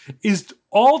face is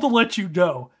all to let you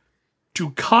know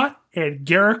Ducat and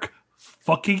Garrick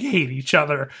fucking hate each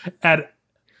other, and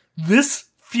this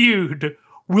feud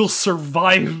will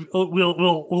survive,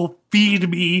 will feed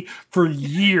me for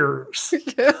years.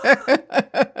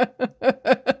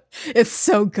 It's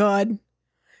so good.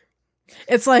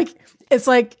 It's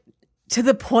like to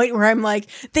the point where I'm like,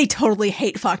 they totally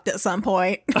hate fucked at some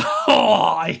point.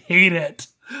 Oh, I hate it.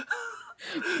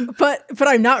 But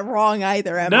I'm not wrong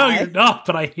either, am I? No, you're not,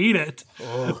 but I hate it.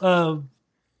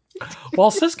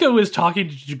 While Sisko is talking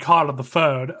to Dukat on the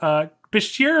phone,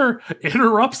 Bashir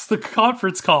interrupts the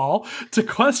conference call to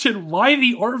question why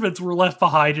the Orvans were left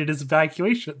behind in his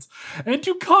evacuations. And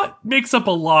Dukat makes up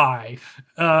a lie.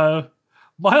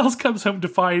 Miles comes home to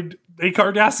find a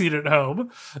Cardassian at home,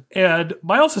 and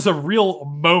Miles has a real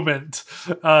moment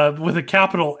with a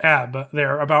capital M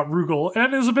there about Rugal,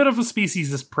 and is a bit of a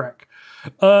speciesist prick.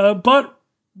 But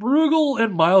Rugal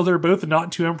and Miles are both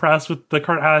not too impressed with the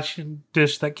Cardassian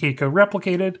dish that Keiko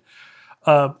replicated.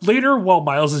 Later, while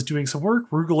Miles is doing some work,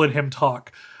 Rugal and him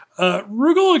talk.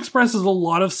 Rugal expresses a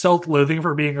lot of self-loathing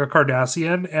for being a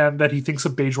Cardassian, and that he thinks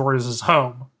of Bajor as his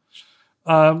home.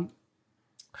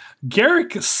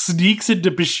 Garrick sneaks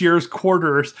into Bashir's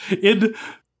quarters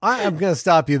I'm going to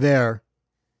stop you there.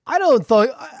 I don't know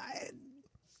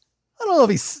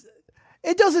if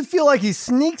it doesn't feel like he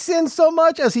sneaks in so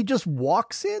much as he just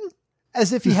walks in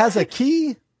as if he has a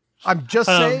key. I'm just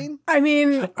saying. I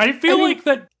mean, I feel like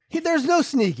that there's no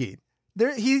sneaking.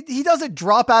 He doesn't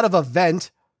drop out of a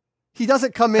vent. He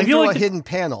doesn't come in through a hidden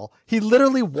panel. He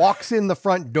literally walks in the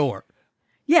front door.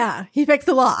 Yeah, he picked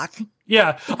the lock.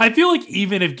 Yeah, I feel like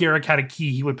even if Garrick had a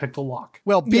key, he would pick the lock.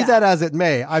 Well, be that as it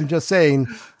may, I'm just saying.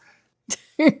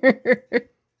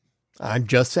 I'm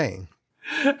just saying.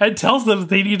 And tells them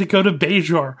they need to go to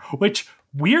Bajor, which,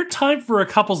 weird time for a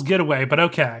couple's getaway, but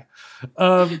okay.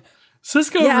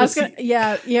 Cisco...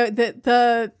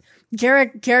 the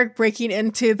Garrick breaking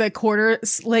into the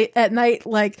quarters late at night,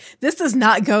 like, this does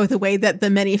not go the way that the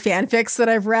many fanfics that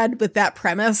I've read with that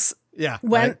premise went.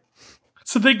 Right?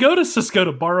 So they go to Cisco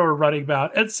to borrow a running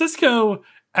mount, and Cisco,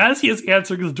 as he is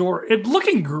answering the door, and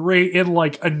looking great in,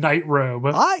 like, a night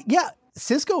robe.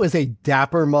 Cisco is a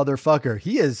dapper motherfucker.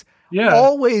 He is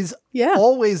always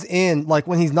in, like,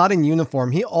 when he's not in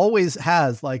uniform, he always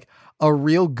has, like, a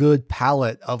real good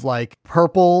palette of, like,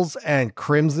 purples and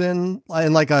crimson,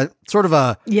 and, like, a sort of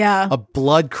a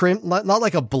blood not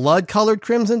like a blood colored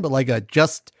crimson, but like a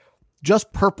just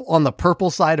purple on the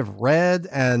purple side of red,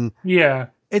 and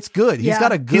it's good. He's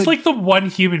got a good... He's like the one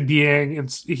human being,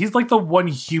 and he's like the one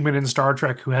human in Star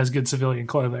Trek who has good civilian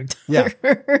clothing. Yeah.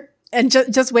 And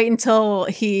just wait until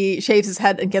he shaves his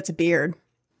head and gets a beard.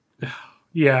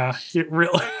 Yeah,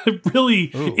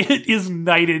 it is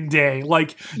night and day.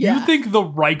 Like, you think the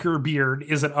Riker beard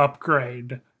is an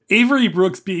upgrade. Avery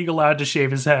Brooks being allowed to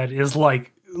shave his head is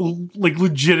like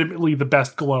legitimately the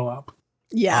best glow up.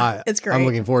 Yeah, it's great. I'm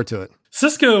looking forward to it.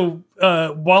 Cisco,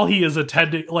 while he is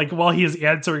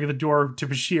answering the door to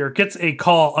Bashir, gets a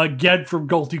call again from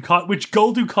Gul Dukat, which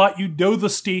Gul Dukat, you know the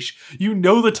station, you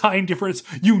know the time difference,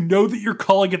 you know that you're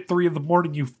calling at 3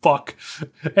 a.m, you fuck.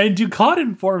 And Dukat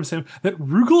informs him that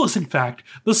Rugal is in fact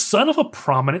the son of a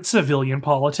prominent civilian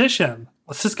politician.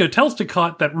 Cisco tells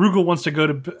Dukat that Rugal wants to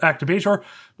go back to Bajor,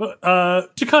 but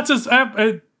Dukat says,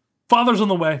 father's on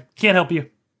the way, can't help you.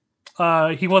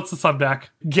 He wants the son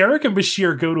back. Garrick and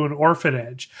Bashir go to an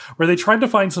orphanage where they try to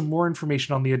find some more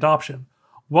information on the adoption.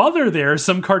 While they're there,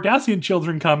 some Cardassian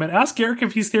children come and ask Garrick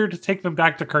if he's there to take them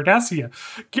back to Cardassia.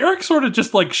 Garrick sort of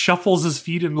just like shuffles his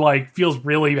feet and like feels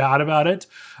really bad about it.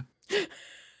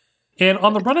 And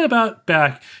on the runabout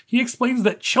back, he explains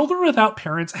that children without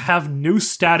parents have no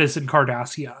status in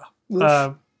Cardassia,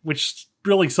 which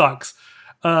really sucks.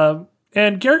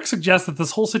 And Garrick suggests that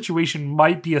this whole situation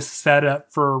might be a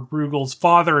setup for Rugal's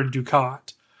father and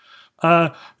Dukat.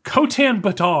 Kotan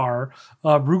Badar,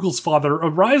 Rugal's father,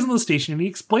 arrives on the station and he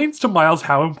explains to Miles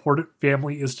how important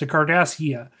family is to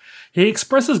Cardassia. He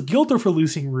expresses guilt over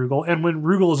losing Rugal, and when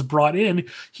Rugal is brought in,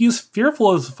 he is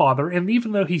fearful of his father, and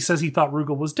even though he says he thought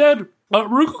Rugal was dead,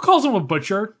 Rugal calls him a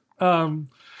butcher.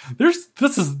 There's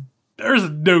no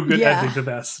good ending to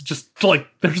this. Just like,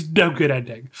 there's no good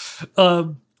ending.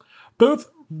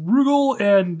 Both Rugal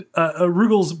and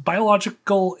Rugal's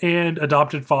biological and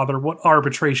adopted father want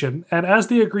arbitration, and as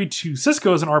they agree to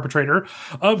Cisco as an arbitrator,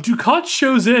 Dukat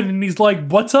shows in and he's like,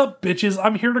 "What's up, bitches?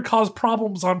 I'm here to cause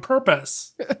problems on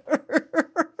purpose."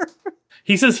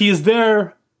 He says he is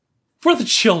there for the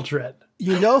children.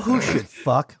 You know who should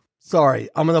fuck? Sorry,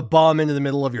 I'm gonna bomb into the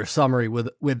middle of your summary with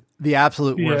the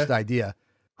absolute worst idea.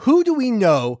 Who do we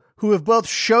know who have both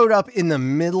showed up in the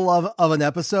middle of an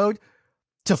episode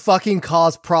to fucking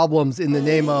cause problems in the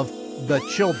name of the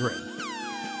children?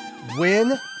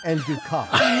 Wynn and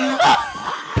Dukat.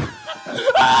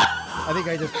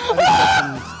 I think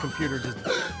Justin's computer just.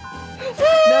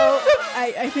 No,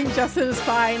 I think Justin is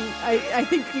fine. I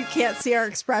think you can't see our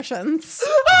expressions.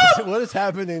 What is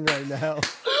happening right now?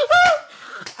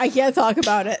 I can't talk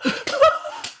about it.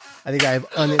 I think I have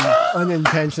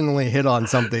unintentionally hit on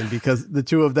something because the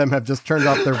two of them have just turned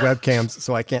off their webcams,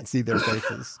 so I can't see their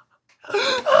faces.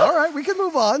 All right, we can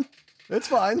move on. It's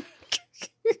fine.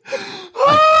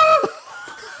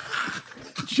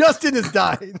 Justin is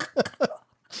dying.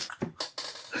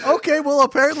 Okay, well,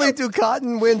 apparently Dukat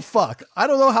and win fuck. I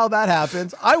don't know how that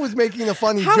happens. I was making a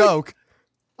funny joke.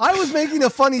 And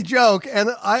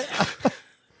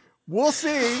we'll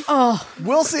see. Oh.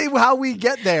 We'll see how we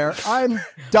get there. I'm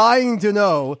dying to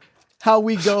know how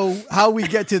we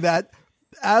get to that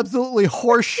absolutely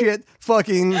horseshit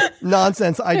fucking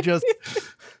nonsense I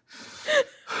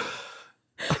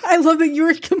love that you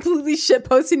were completely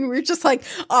shitposting. We were just like,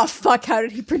 oh, fuck, how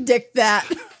did he predict that?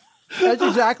 That's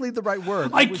exactly the right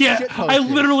word. I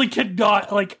literally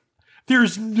cannot, like,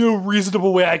 there's no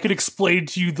reasonable way I could explain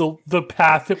to you the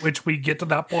path at which we get to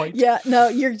that point. Yeah, no,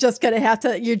 you're just gonna have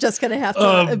to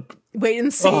wait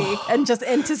and see and just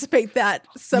anticipate that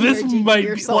somewhere deep in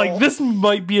your soul. This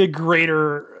might be a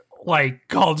greater, like,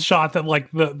 called shot than, like,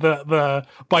 the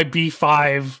by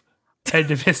B5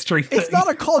 end of history thing. It's not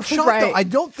a called shot, right. though. I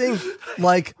don't think,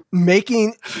 like,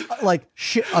 making, like,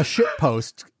 a shit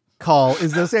post call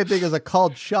is the same thing as a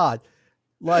called shot.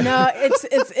 Like, no,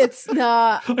 it's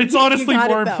not. It's honestly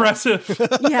more impressive.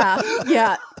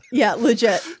 Yeah,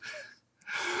 legit.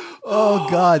 Oh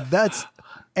God, that's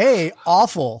A,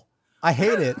 awful. I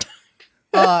hate it.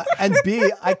 And B,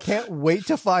 I can't wait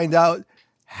to find out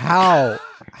how.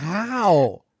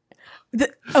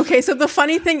 Okay, so the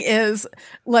funny thing is,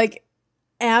 like,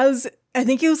 I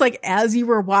think it was like as you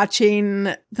were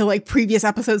watching the like previous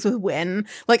episodes with Win,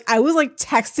 like I was like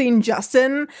texting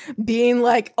Justin being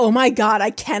like, oh my God, I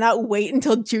cannot wait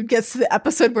until Jude gets to the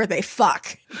episode where they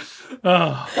fuck.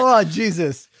 Oh,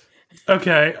 Jesus.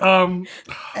 Okay.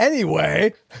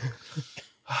 Anyway.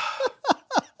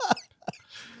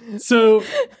 So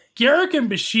Garrick and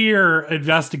Bashir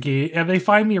investigate, and they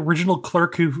find the original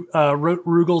clerk who wrote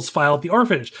Rugel's file at the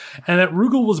orphanage, and that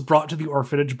Rugel was brought to the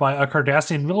orphanage by a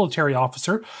Cardassian military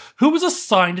officer who was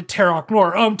assigned to Terok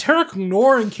Nor. Terok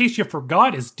Nor, in case you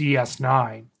forgot, is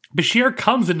DS9. Bashir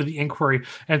comes into the inquiry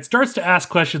and starts to ask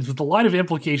questions with the line of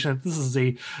implication that this is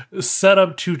a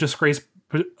setup to disgrace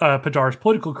Padar's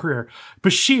political career.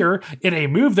 Bashir, in a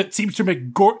move that seems to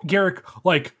make Garrick,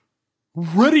 like,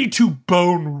 ready to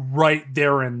bone right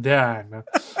there and then.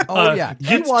 Oh yeah,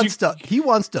 he wants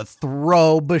to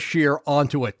throw Bashir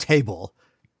onto a table.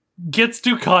 Gets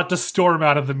Dukat to storm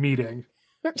out of the meeting.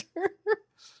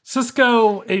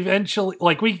 Sisko eventually,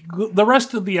 like, the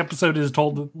rest of the episode is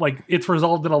told, like, it's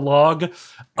resolved in a log.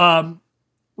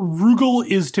 Rugel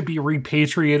is to be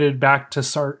repatriated back to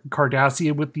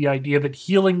Cardassia with the idea that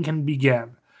healing can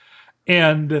begin.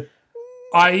 And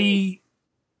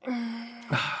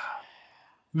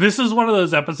this is one of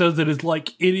those episodes that is like,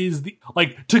 it is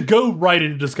to go right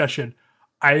into discussion.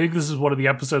 I think this is one of the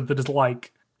episodes that is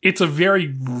like, it's a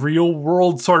very real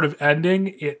world sort of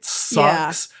ending. It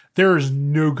sucks. Yeah. There is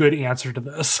no good answer to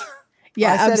this.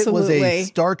 Yeah, I said absolutely. It was a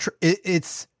Star Trek.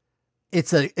 It's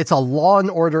a Law and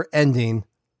Order ending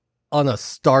on a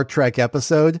Star Trek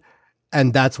episode,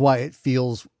 and that's why it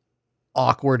feels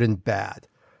awkward and bad.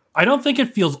 I don't think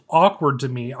it feels awkward to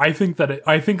me. I think that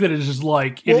it's just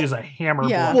like, it is a hammer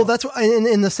blow. Well, that's what,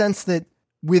 in the sense that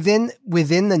within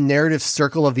the narrative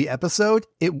circle of the episode,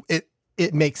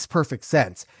 it makes perfect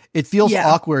sense. It feels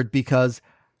awkward because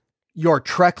your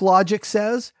Trek logic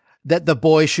says that the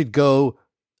boy should go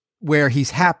where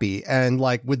he's happy and,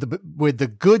 like, with the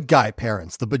good guy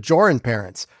parents, the Bajoran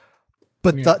parents,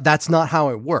 but that's not how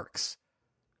it works.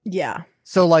 Yeah.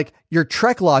 So, like, your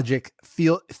Trek logic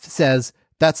says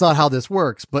that's not how this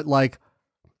works, but, like,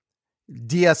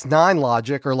 DS9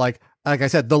 logic, or like I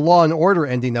said, the Law and Order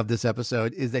ending of this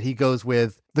episode is that he goes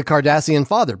with the Cardassian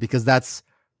father, because that's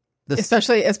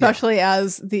especially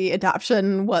as the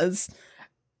adoption was,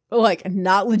 like,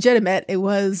 not legitimate. It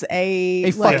was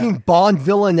a fucking Bond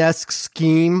villain-esque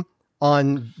scheme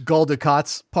on Gul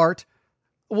Dukat's part.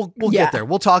 We'll get there.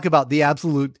 We'll talk about the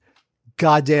absolute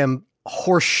goddamn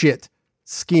horseshit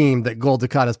scheme that Gul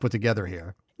Dukat has put together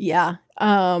here. Yeah.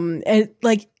 And,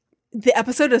 like, the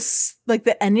episode is, like,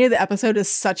 the ending of the episode is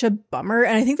such a bummer.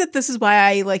 And I think that this is why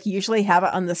I, like, usually have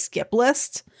it on the skip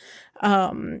list.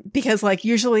 Because, like,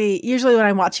 usually when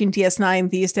I'm watching DS9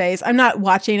 these days, I'm not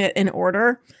watching it in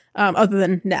order. Other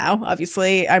than now,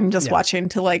 obviously, I'm just watching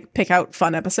to, like, pick out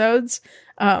fun episodes.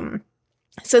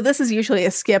 So this is usually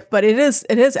a skip, but it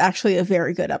is actually a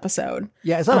very good episode.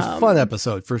 Yeah, it's not a fun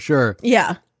episode for sure.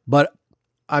 Yeah. But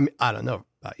I don't know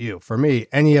about you. For me,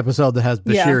 any episode that has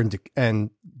Bashir and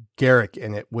Garrick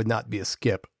in it would not be a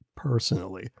skip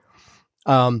personally.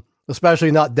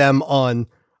 Especially not them on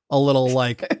a little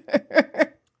like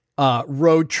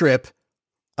road trip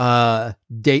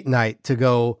date night to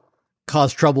go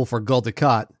cause trouble for Gul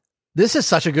Dukat. This is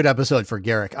such a good episode for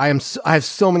Garrick. I have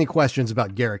so many questions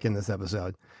about Garrick in this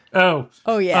episode. Oh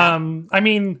yeah. I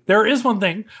mean, there is one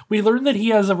thing. We learned that he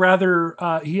has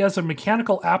a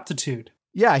mechanical aptitude.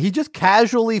 Yeah, he just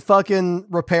casually fucking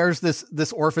repairs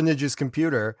this orphanage's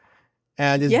computer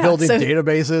and is building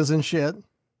databases and shit.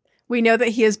 We know that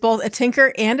he is both a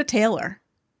tinker and a tailor.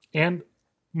 And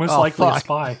most likely a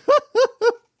spy.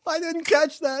 I didn't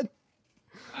catch that.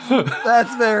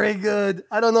 That's very good.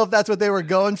 I don't know if that's what they were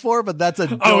going for, but that's a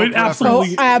dope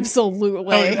absolutely. It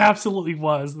absolutely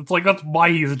was. It's like, that's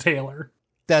why he's a tailor.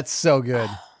 That's so good.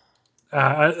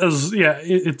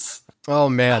 It's. Oh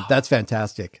man, that's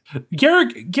fantastic.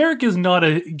 Garrick is not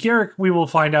Garrick. We will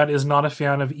find out is not a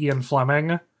fan of Ian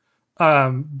Fleming,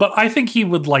 but I think he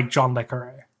would like John le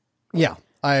Carré. Yeah,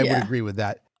 I would agree with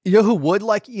that. You know who would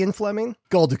like Ian Fleming?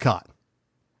 Gul Dukat.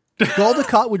 Gul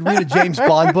Dukat would read a James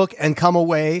Bond book and come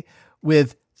away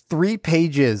with 3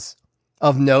 pages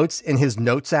of notes in his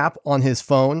notes app on his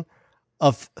phone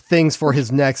of things for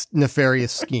his next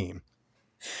nefarious scheme.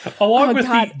 Along with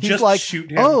just like,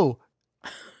 shoot him. Oh,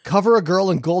 cover a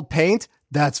girl in gold paint?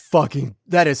 That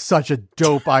is such a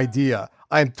dope idea.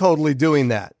 I'm totally doing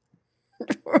that.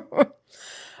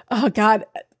 Oh God.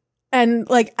 And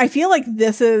like, I feel like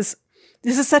this is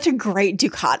such a great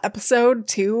Dukat episode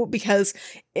too, because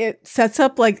it sets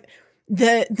up like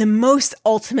the most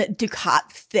ultimate Dukat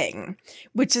thing,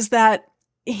 which is that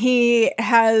he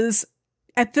has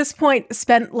at this point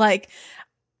spent like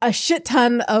a shit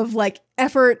ton of like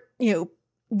effort,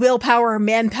 willpower,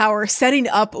 manpower, setting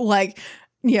up like,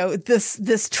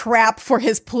 this trap for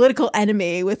his political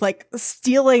enemy with like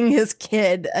stealing his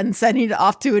kid and sending it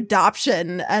off to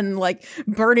adoption and like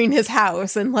burning his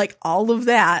house and like all of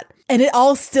that. And it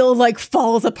all still like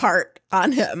falls apart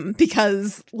on him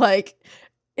because like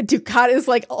Dukat is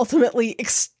like ultimately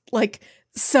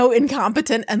so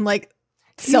incompetent and like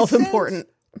self-important.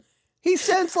 He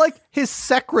sends like his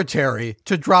secretary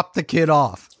to drop the kid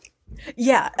off.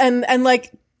 Yeah. And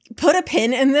like put a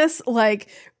pin in this, like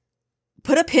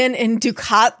put a pin in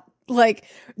Dukat, like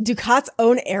Dukat's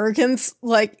own arrogance,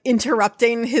 like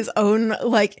interrupting his own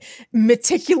like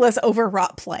meticulous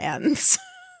overwrought plans.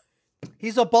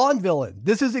 He's a Bond villain.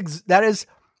 That is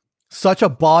such a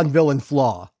Bond villain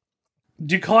flaw.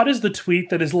 Dukat is the tweet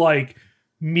that is like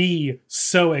me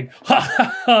sewing. Ha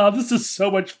ha ha! This is so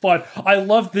much fun. I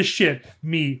love this shit.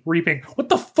 Me reaping. What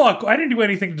the fuck? I didn't do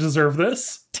anything to deserve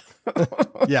this.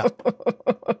 Yeah.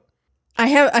 I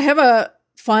have a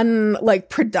fun like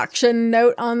production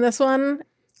note on this one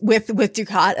with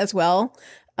Dukat as well.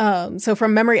 So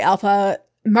from Memory Alpha,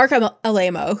 Mark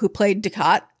Alemo, who played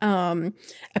Dukat,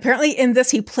 apparently in this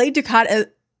he played Dukat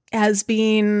as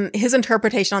being, his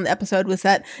interpretation on the episode was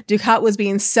that Dukat was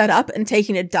being set up and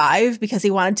taking a dive because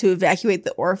he wanted to evacuate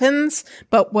the orphans,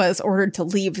 but was ordered to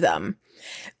leave them.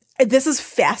 This is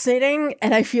fascinating,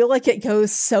 and I feel like it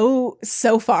goes so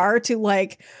far to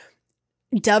like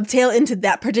dovetail into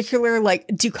that particular like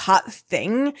Dukat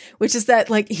thing, which is that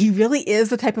like he really is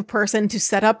the type of person to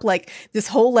set up like this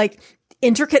whole like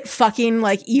intricate fucking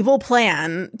like evil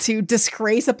plan to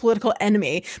disgrace a political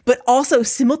enemy, but also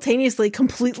simultaneously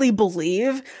completely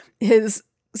believe his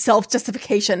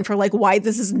self-justification for like why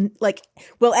this is like,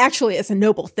 well, actually it's a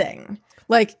noble thing.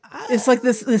 Like it's like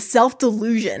this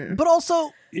self-delusion. But also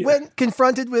when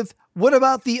confronted with what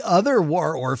about the other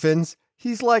war orphans,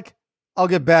 he's like, I'll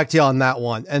get back to you on that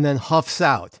one, and then huffs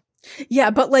out.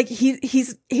 Yeah, but like he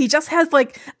just has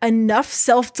like enough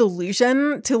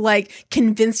self-delusion to like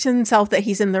convince himself that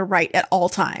he's in the right at all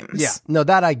times. Yeah, no,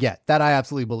 that I get. That I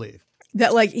absolutely believe.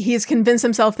 That like he's convinced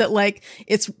himself that like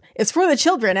it's for the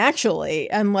children actually,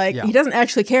 and like he doesn't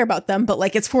actually care about them, but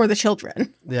like it's for the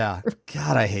children. Yeah,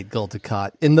 God, I hate Gul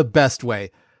Dukat in the best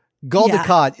way. Gul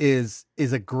Dukat is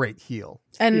a great heel.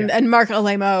 And Mark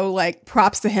Alemo, like,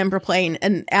 props to him for playing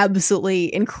an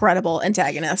absolutely incredible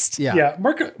antagonist. Yeah.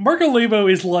 Mark Alemo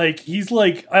is like, he's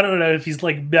like, I don't know if he's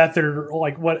like method or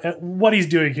like what he's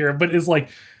doing here, but is like,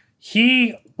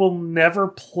 he will never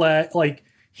play, like,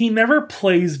 he never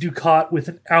plays Dukat with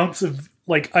an ounce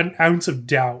of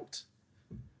doubt,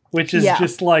 which is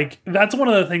just like, that's one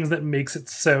of the things that makes it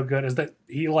so good, is that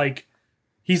he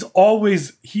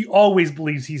always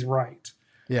believes he's right.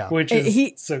 Yeah. Which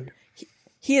is so good.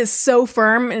 he is so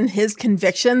firm in his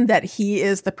conviction that he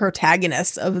is the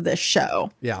protagonist of this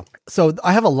show. Yeah. So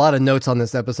I have a lot of notes on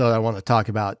this episode I want to talk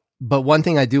about, but one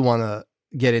thing I do want to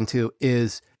get into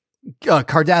is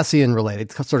Cardassian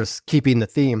related, sort of keeping the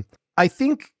theme. I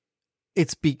think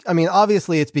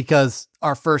obviously it's because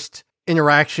our first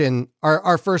interaction,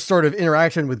 our first sort of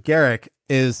interaction with Garrick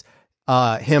is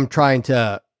him trying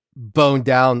to bone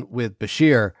down with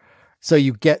Bashir. So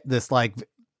you get this like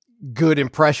good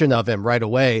impression of him right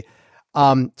away.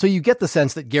 So you get the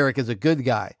sense that Garrick is a good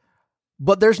guy,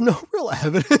 but there's no real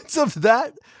evidence of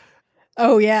that.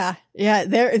 Oh yeah. Yeah.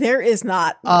 There is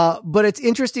not. But it's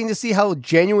interesting to see how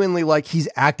genuinely like he's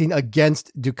acting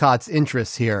against Ducat's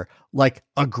interests here, like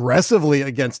aggressively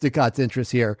against Ducat's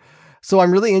interests here. So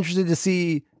I'm really interested to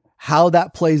see how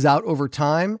that plays out over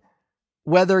time,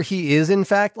 whether he is in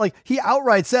fact, like he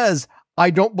outright says, I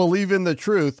don't believe in the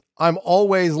truth. I'm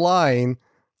always lying.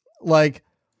 Like,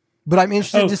 but I'm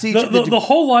interested to see. The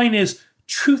whole line is,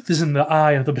 truth is in the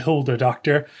eye of the beholder,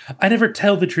 Doctor. I never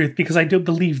tell the truth because I don't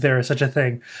believe there is such a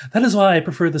thing. That is why I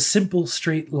prefer the simple,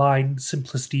 straight line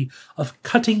simplicity of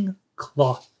cutting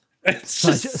cloth. It's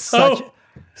just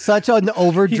such an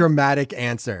over dramatic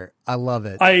answer. I love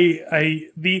it.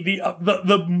 I think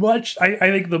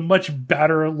the much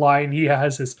better line he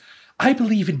has is, I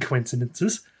believe in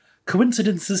coincidences.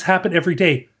 Coincidences happen every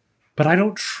day, but I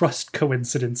don't trust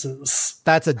coincidences.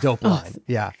 That's a dope line.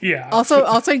 Yeah. Yeah.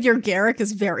 Also, your Garrick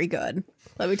is very good.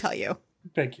 Let me tell you.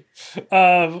 Thank you.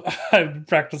 I've been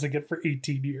practicing it for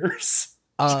 18 years.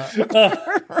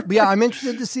 Yeah, I'm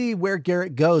interested to see where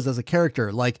Garrick goes as a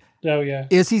character. Like, oh yeah,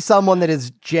 is he someone that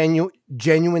is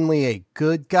genuinely a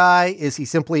good guy? Is he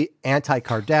simply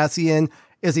anti-Cardassian?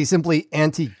 Is he simply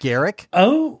anti-Garrick?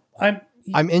 Oh,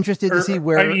 I'm interested to see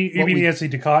where. You mean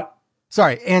anti-Ducat?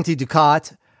 Sorry,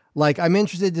 anti-Ducat. Like, I'm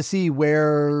interested to see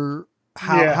where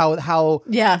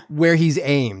where he's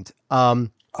aimed.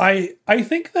 I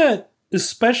think that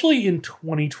especially in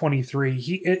 2023,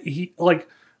 he like,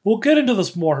 we'll get into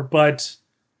this more, but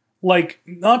like,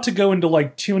 not to go into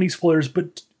like too many spoilers,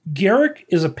 but Garrick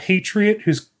is a patriot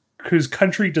whose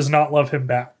country does not love him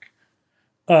back.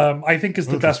 I think is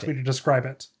the best way to describe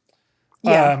it.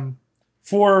 Yeah.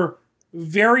 For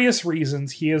various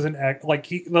reasons, he is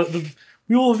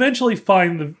we will eventually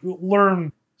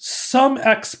learn some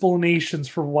explanations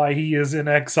for why he is in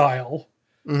exile.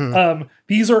 Mm-hmm.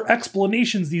 These are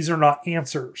explanations. These are not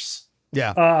answers.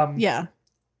 Yeah. Yeah.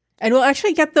 And we'll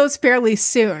actually get those fairly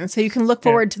soon, so you can look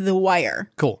forward to The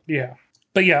Wire. Cool. Yeah.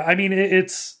 But yeah, I mean,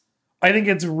 I think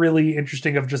it's really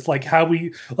interesting of just like how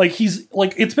we, like, he's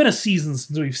like, it's been a season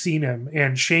since we've seen him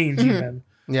and Shane's even.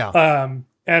 Yeah.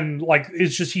 And like,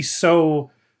 it's just,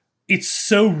 it's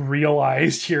so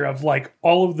realized here of like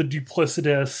all of the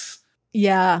duplicitous.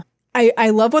 Yeah. I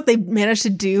love what they managed to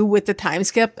do with the time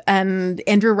skip, and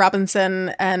Andrew Robinson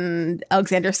and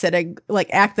Alexander Siddig like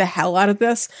act the hell out of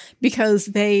this, because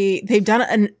they've done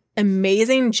an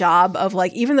amazing job of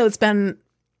like, even though it's been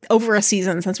over a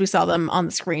season since we saw them on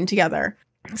the screen together,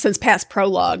 since past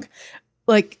prologue,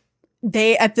 like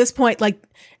they, at this point, like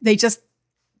they just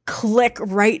click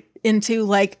right into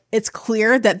like, it's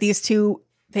clear that these two,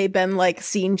 they've been like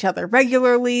seeing each other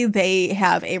regularly. They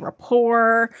have a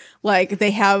rapport, like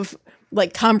they have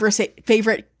like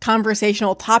favorite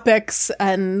conversational topics,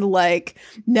 and like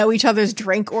know each other's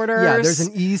drink orders. Yeah, there's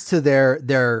an ease to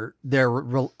their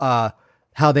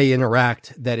how they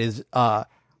interact that is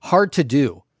hard to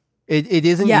do. It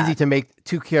isn't easy to make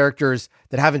two characters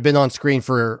that haven't been on screen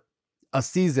for a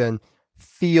season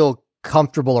feel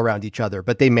comfortable around each other,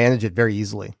 but they manage it very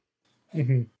easily.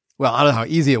 Mm-hmm. Well, I don't know how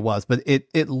easy it was, but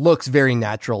it looks very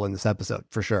natural in this episode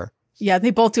for sure. Yeah,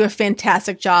 they both do a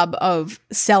fantastic job of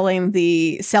selling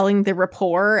the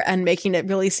rapport and making it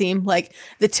really seem like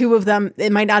the two of them,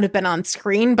 it might not have been on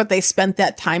screen, but they spent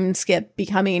that time skip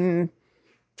becoming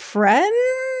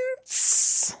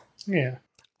friends. Yeah.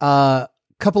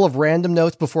 Couple of random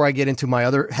notes before I get into my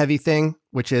other heavy thing,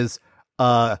 which is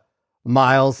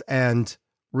Miles and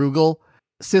Rugal.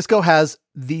 Sisko has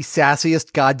the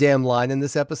sassiest goddamn line in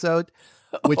this episode,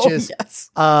 which is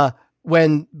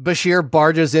when Bashir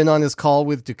barges in on his call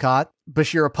with Ducat.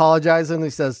 Bashir apologizes and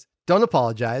he says, "Don't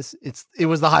apologize. It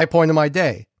was the high point of my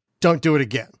day. Don't do it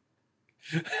again."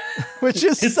 Which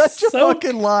is such a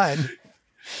fucking line.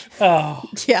 Oh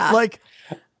yeah, like,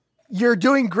 you're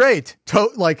doing great.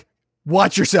 Like,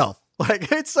 watch yourself.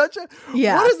 Like, it's such a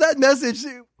What is that message?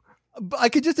 I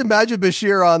could just imagine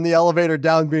Bashir on the elevator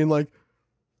down being like,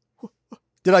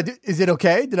 is it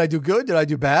okay? Did I do good? Did I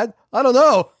do bad? I don't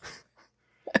know.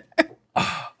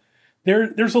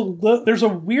 There's a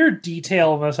weird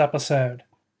detail in this episode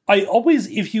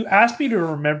if you ask me to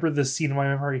remember this scene in my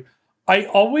memory, I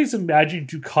always imagine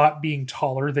Ducat being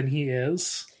taller than he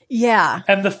is. Yeah.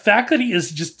 And the fact that he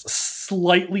is just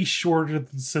slightly shorter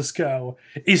than Sisko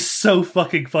is so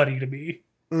fucking funny to me.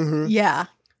 Mm-hmm. Yeah.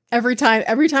 Every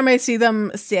time I see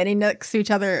them standing next to each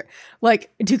other,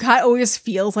 like Ducat always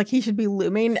feels like he should be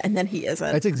looming, and then he isn't.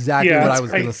 That's exactly what I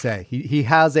was going to say. He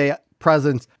has a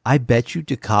presence. I bet you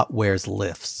Ducat wears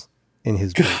lifts in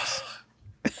his boots.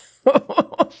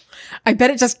 I bet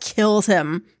it just kills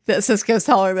him that Sisko's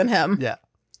taller than him. Yeah.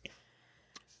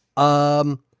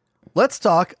 Let's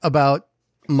talk about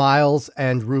Miles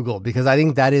and Rugal, because I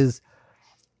think that is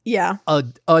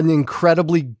an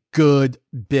incredibly good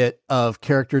bit of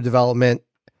character development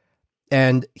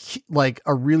and like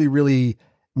a really, really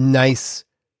nice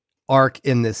arc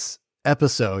in this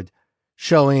episode,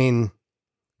 showing,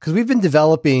 because we've been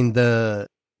developing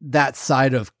that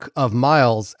side of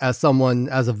Miles as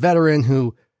a veteran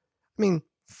who, I mean,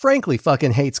 frankly,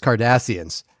 fucking hates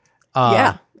Cardassians.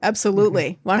 Yeah,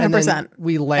 absolutely. 100%. And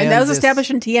that was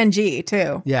established in TNG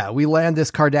too. Yeah. We land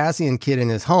this Cardassian kid in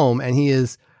his home, and he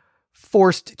is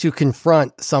forced to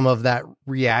confront some of that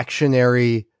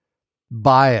reactionary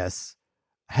bias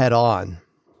head on.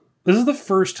 This is the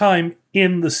first time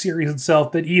in the series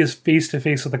itself that he is face to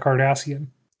face with a Cardassian.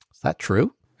 Is that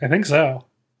true? I think so.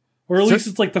 Or at least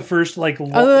it's like the first, like,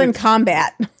 other than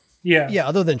combat. Yeah. Yeah.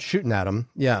 Other than shooting at him.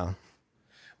 Yeah.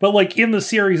 But like in the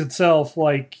series itself,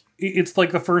 like it's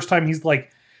like the first time he's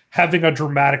like having a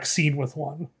dramatic scene with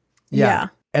one. Yeah.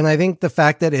 And I think the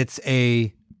fact that it's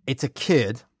a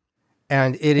kid,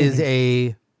 and it is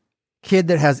a kid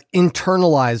that has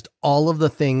internalized all of the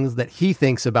things that he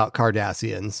thinks about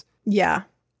Cardassians. Yeah.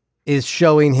 Is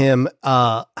showing him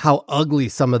how ugly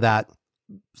some of that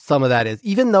is,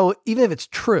 even if it's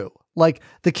true. Like,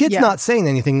 the kid's not saying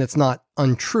anything that's not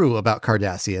untrue about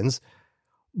Cardassians,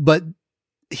 but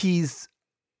he's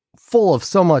full of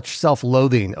so much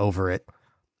self-loathing over it.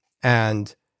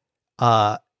 And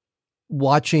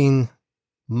watching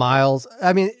Miles,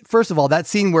 I mean, first of all, that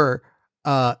scene where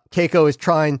Keiko is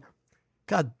trying,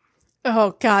 God.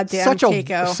 Oh, goddamn,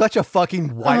 Keiko. Such a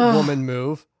fucking white woman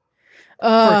move. For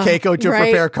Keiko to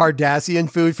prepare Cardassian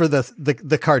food for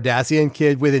the Cardassian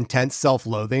kid with intense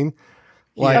self-loathing.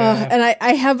 Like, and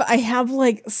I have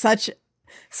like such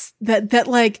that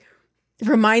like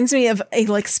reminds me of a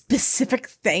like specific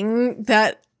thing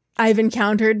that I've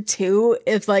encountered too.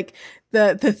 Is like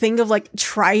the thing of like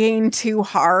trying too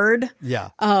hard. Yeah.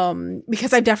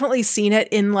 Because I've definitely seen it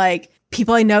in like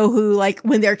people I know who, like,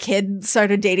 when their kid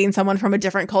started dating someone from a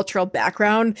different cultural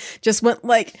background, just went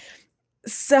like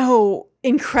so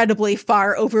incredibly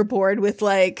far overboard with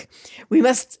like, we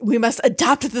must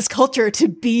adopt this culture to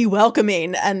be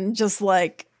welcoming, and just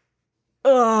like,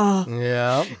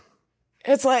 yeah,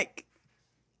 it's like,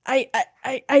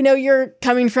 I know you're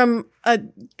coming from a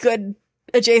good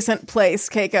adjacent place,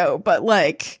 Keiko, but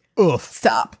like,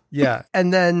 stop. Yeah.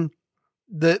 And then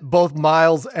both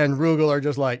Miles and Rugal are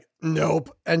just like,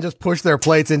 nope, and just push their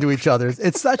plates into each other's.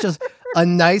 It's such a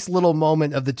nice little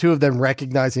moment of the two of them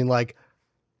recognizing, like,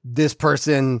 this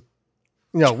person,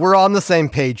 we're on the same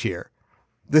page here.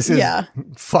 This is,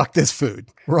 fuck this food.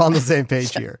 We're on the same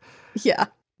page here. Yeah.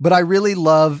 But I really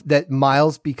love that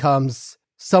Miles becomes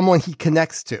someone he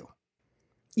connects to.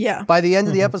 Yeah. By the end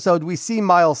of the episode, we see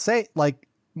Miles being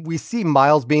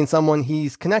someone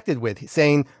he's connected with. He's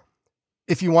saying,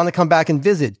 if you want to come back and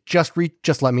visit, just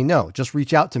let me know. Just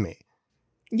reach out to me.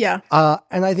 Yeah.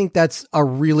 And I think that's a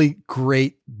really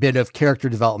great bit of character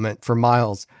development for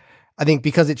Miles. I think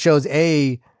because it shows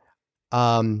we've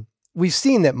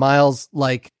seen that Miles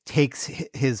like takes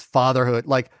his fatherhood,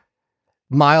 like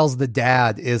Miles the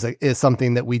dad is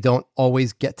something that we don't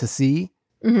always get to see.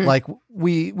 Mm-hmm. Like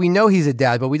we know he's a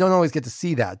dad, but we don't always get to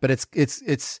see that. But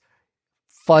it's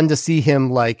fun to see him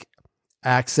like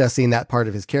accessing that part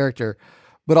of his character.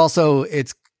 But also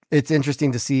it's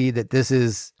interesting to see that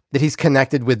that he's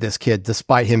connected with this kid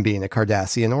despite him being a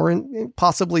Cardassian, or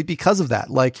possibly because of that.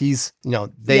 Like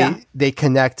they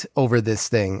connect over this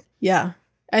thing. Yeah.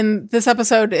 And this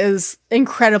episode is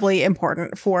incredibly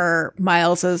important for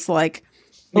Miles's like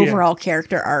overall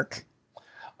character arc.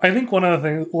 I think one of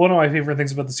my favorite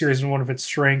things about the series, and one of its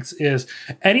strengths, is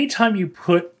anytime you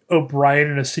put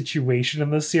O'Brien in a situation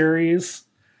in the series,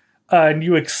 and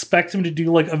you expect him to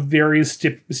do like a very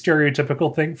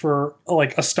stereotypical thing for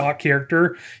like a stock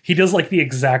character, he does like the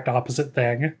exact opposite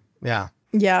thing. Yeah.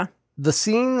 Yeah. The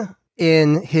scene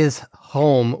in his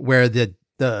home where the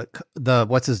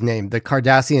what's his name? The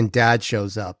Cardassian dad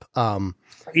shows up. Kotan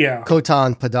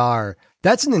Padar.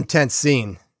 That's an intense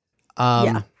scene.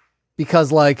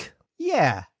 Because like,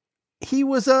 yeah, he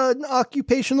was an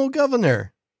occupational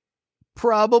governor.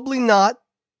 Probably not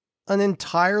an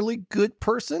entirely good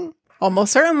person.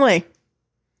 Almost certainly.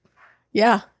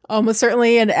 Yeah, almost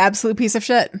certainly an absolute piece of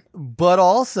shit. But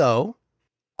also,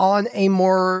 on a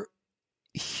more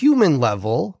human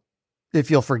level, if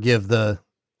you'll forgive the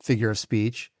figure of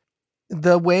speech,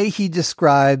 the way he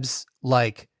describes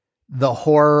like the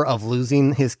horror of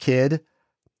losing his kid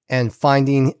and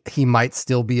finding he might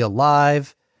still be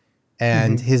alive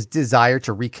and his desire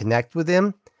to reconnect with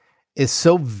him is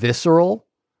so visceral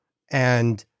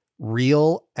and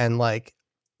real, and like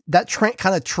that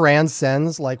kind of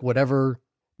transcends like whatever.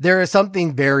 There is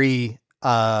something very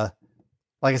like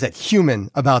I said,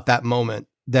 human about that moment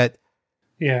that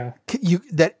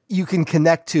you can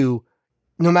connect to.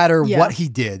 No matter what he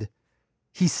did,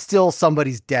 he's still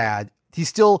somebody's dad. He's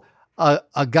still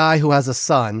a guy who has a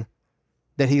son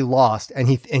that he lost, and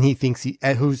he thinks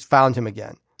who's found him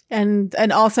again. And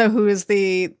also who is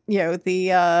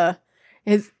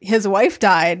his wife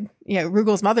died.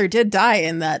 Rugel's mother did die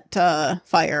in that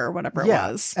fire or whatever it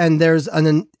was. And there's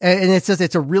and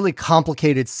it's a really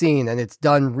complicated scene, and it's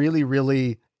done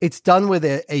really, it's done with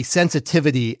a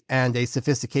sensitivity and a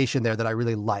sophistication there that I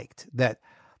really liked. That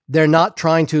they're not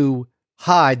trying to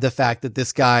hide the fact that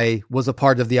this guy was a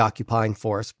part of the occupying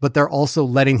force, but they're also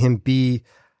letting him be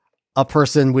a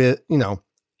person with,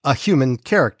 a human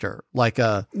character, like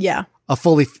a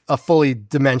fully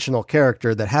dimensional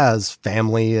character that has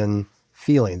family and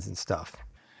feelings and stuff.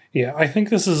 Yeah, I think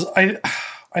this is I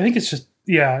think it's just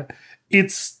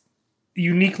it's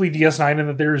uniquely DS9 in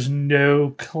that there's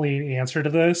no clean answer to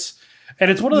this.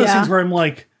 And it's one of those things where I'm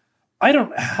like, I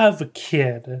don't have a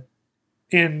kid.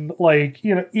 In like,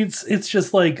 it's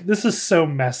just like, this is so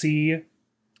messy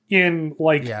in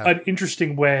like an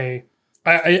interesting way.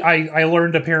 I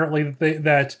learned apparently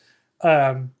that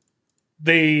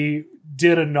they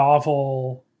did a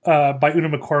novel by Una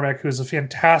McCormack, who's a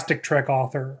fantastic Trek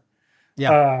author,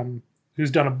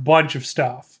 who's done a bunch of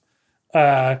stuff,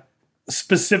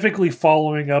 specifically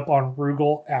following up on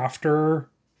Rugel after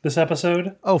this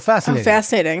episode. Oh, fascinating!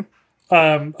 Fascinating.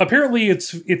 Apparently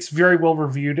it's very well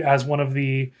reviewed as one of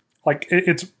the, like,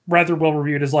 it's rather well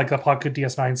reviewed as like the Pocket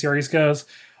DS9 series goes.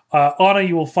 Anna,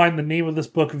 you will find the name of this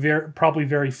book probably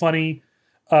very funny.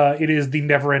 It is The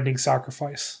Never-Ending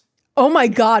Sacrifice. Oh my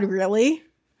God, really?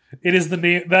 It is the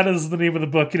name. That is the name of the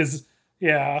book. It is,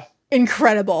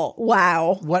 incredible.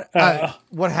 Wow.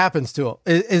 What happens to him?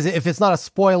 Is if it's not a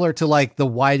spoiler to like the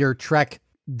wider Trek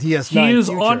DS9 he is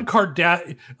future. on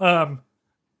Cardassia.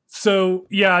 So,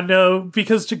 no,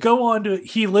 because to go on to,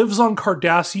 he lives on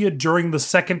Cardassia during the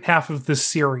second half of this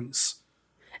series,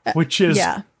 which is...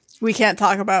 we can't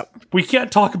talk about. We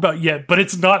can't talk about yet, but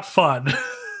it's not fun.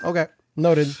 Okay,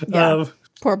 noted.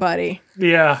 Poor buddy.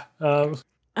 Yeah.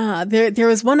 There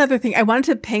was one other thing. I wanted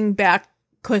to ping back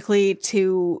quickly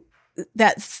to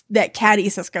that Caddy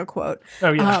Cisco quote.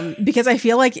 Oh, yeah. Because I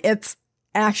feel like it's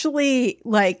actually,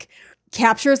 like,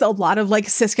 captures a lot of, like,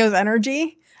 Cisco's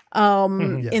energy.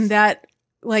 In that,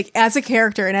 like, as a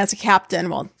character and as a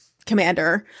captain,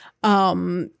 commander,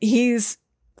 he's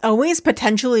always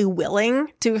potentially willing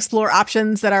to explore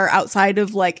options that are outside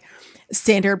of like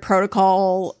standard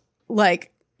protocol,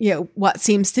 like, what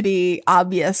seems to be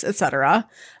obvious, etc.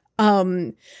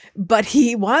 But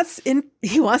he wants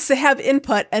to have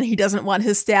input, and he doesn't want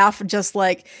his staff just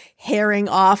like herring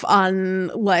off on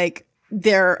like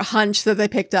their hunch that they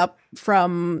picked up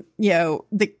from,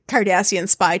 the Cardassian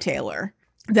spy Taylor.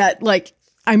 That, like,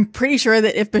 I'm pretty sure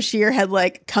that if Bashir had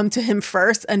like come to him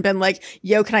first and been like,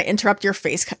 yo, can I interrupt your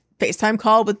FaceTime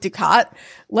call with Dukat?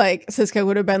 Like, Cisco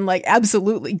would have been like,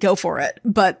 absolutely, go for it.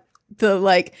 But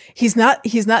he's not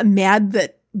mad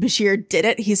that Bashir did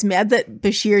it. He's mad that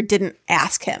Bashir didn't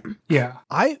ask him. Yeah.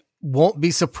 I won't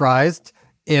be surprised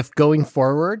if going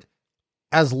forward,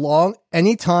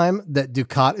 anytime that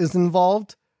Dukat is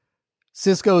involved,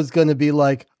 Cisco is going to be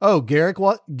like, oh, Garrick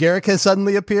has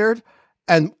suddenly appeared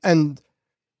and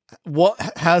what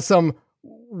has some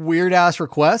weird ass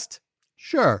request?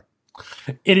 Sure.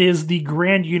 It is the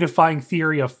grand unifying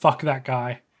theory of fuck that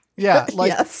guy. Yeah.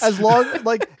 Like, as long,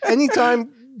 like,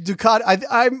 anytime Dukat,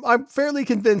 I'm fairly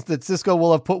convinced that Cisco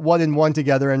will have put 1 and 1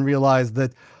 together and realized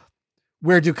that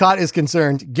where Dukat is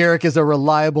concerned, Garrick is a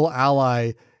reliable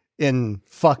ally in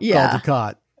fuck called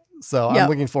Dukat. So I'm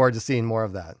looking forward to seeing more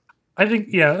of that. I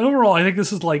think, overall, I think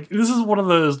this is one of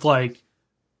those, like,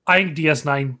 I think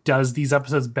DS9 does these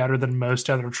episodes better than most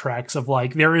other Treks of,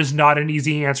 like, there is not an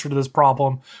easy answer to this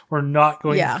problem. We're not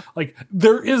going, like,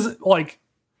 there is, like,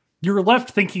 you're left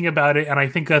thinking about it, and I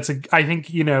think that's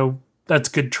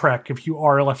good Trek if you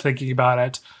are left thinking about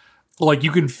it. Like,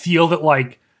 you can feel that,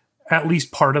 like, at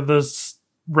least part of this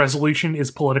resolution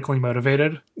is politically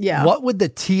motivated. Yeah. What would the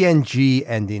TNG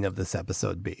ending of this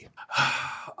episode be?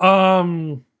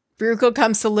 Rugal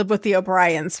comes to live with the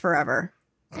O'Briens forever.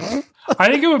 I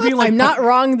think it would be like... I'm not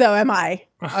wrong, though, am I?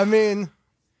 I mean,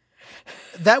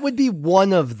 that would be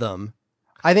one of them.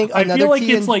 I think I feel like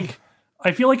it's like...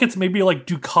 I feel like it's maybe like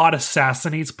Dukat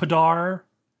assassinates Padar.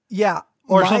 Yeah.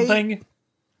 Or something.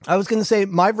 I was going to say,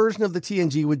 my version of the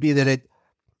TNG would be that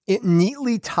it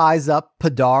neatly ties up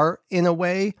Padar in a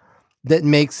way that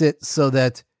makes it so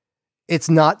that it's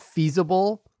not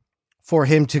feasible for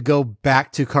him to go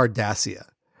back to Cardassia.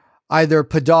 Either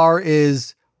Padar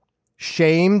is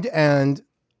shamed and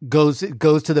goes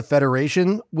to the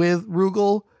Federation with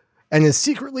Rugal and is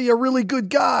secretly a really good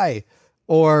guy,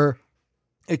 or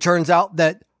it turns out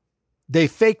that they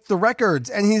faked the records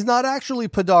and he's not actually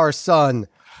Padar's son.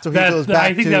 So he goes back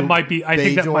I think to that might be. I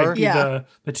think that might be Yeah.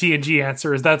 the TNG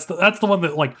answer. Is that's the one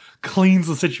that like cleans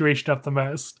the situation up the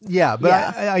most. Yeah, but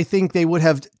Yeah. I think they would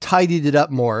have tidied it up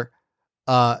more,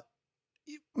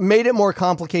 made it more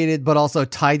complicated, but also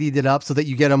tidied it up so that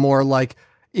you get a more like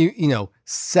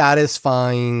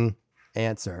satisfying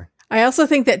answer. I also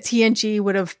think that TNG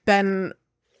would have been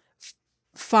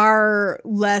far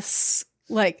less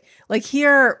like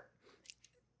here.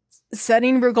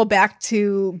 Setting Rugal back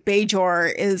to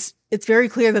Bajor it's very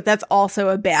clear that that's also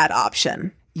a bad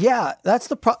option. Yeah,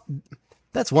 that's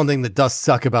that's one thing that does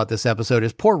suck about this episode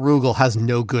is poor Rugal has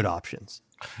no good options.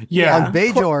 Yeah. On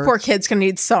Bajor, Poor kid's gonna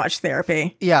need so much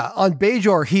therapy. Yeah, on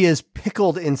Bajor, he is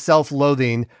pickled in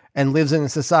self-loathing and lives in a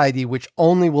society which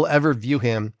only will ever view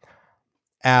him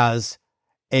as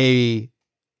an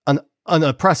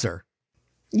oppressor.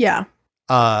 Yeah.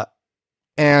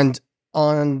 And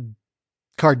on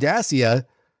Cardassia,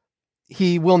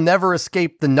 he will never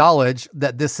escape the knowledge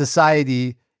that this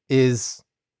society is...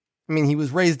 I mean, he was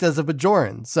raised as a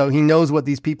Bajoran, so he knows what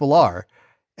these people are.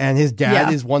 And his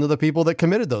dad is one of the people that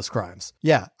committed those crimes.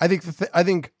 Yeah, I think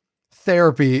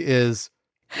therapy is...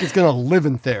 He's going to live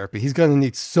in therapy. He's going to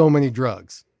need so many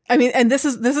drugs. I mean, and this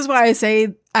is why I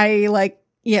say I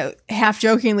half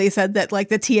jokingly said that like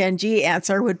the TNG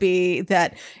answer would be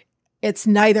that it's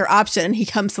neither option. He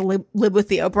comes to live with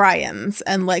the O'Briens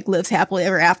and like lives happily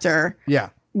ever after. Yeah.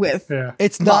 With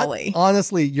it's Molly. Not,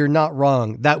 honestly, you're not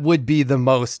wrong. That would be the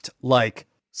most like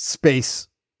space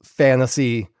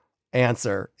fantasy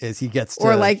answer is he gets to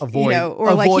avoid,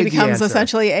 he becomes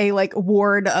essentially a like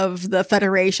ward of the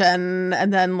Federation,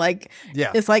 and then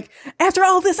it's like, after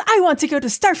all this, I want to go to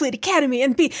Starfleet Academy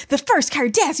and be the first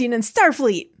Cardassian in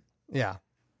Starfleet. Yeah.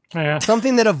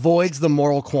 Something that avoids the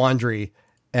moral quandary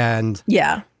and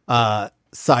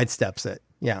sidesteps it.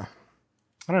 Yeah.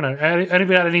 I don't know. Anybody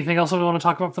got anything else we want to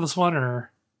talk about for this one, or?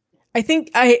 I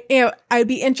think I'd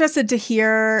be interested to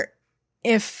hear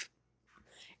if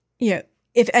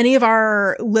any of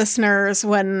our listeners,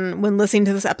 when listening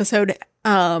to this episode,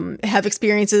 have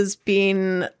experiences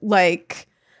being like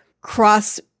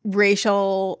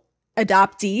cross-racial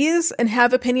adoptees and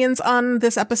have opinions on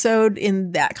this episode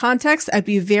in that context. I'd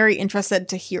be very interested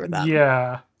to hear them.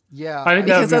 Yeah. I think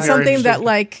because that's something that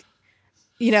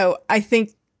I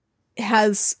think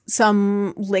has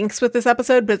some links with this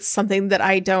episode, but it's something that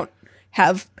I don't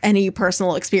have any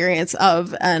personal experience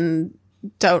of and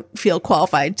don't feel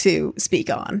qualified to speak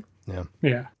on.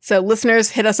 Yeah. So listeners,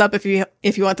 hit us up if you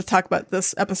want to talk about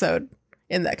this episode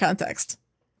in that context.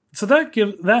 So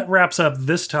that wraps up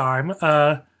this time.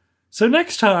 So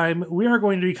next time we're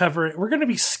going to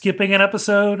be skipping an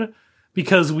episode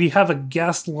because we have a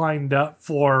guest lined up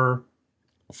for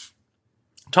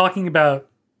talking about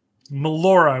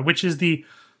Melora, which is the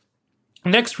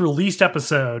next released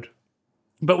episode.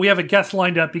 But we have a guest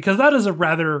lined up because that is a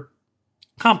rather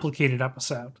complicated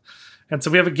episode. And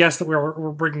so we have a guest that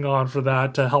we're bringing on for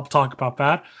that to help talk about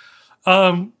that.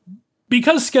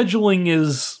 Because scheduling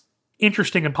is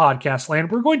interesting in podcast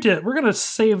land, we're going to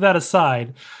save that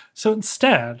aside. So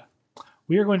instead,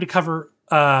 we are going to cover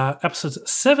episodes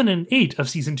 7 and 8 of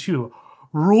season 2,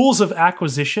 Rules of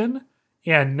Acquisition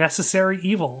and Necessary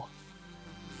Evil.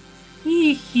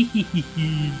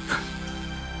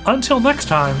 Until next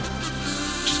time,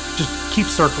 just keep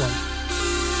circling.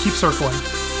 Keep circling.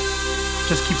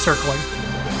 Just keep circling.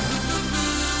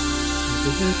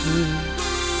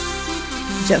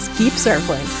 Just keep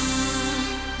circling.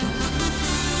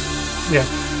 Yeah.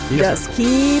 Just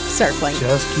keep circling.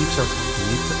 Just keep circling.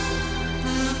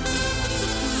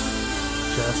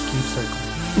 Just keep circling.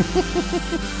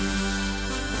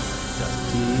 Just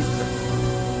keep circling.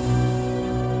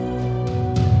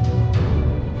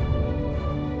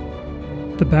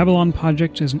 The Babylon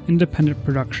Project is an independent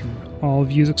production. All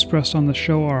views expressed on the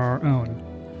show are our own.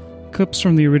 Clips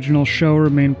from the original show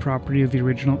remain property of the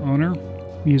original owner.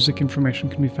 Music information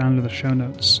can be found in the show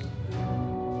notes.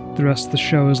 The rest of the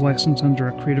show is licensed under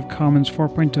a Creative Commons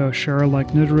 4.0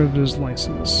 share-alike no derivatives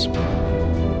license.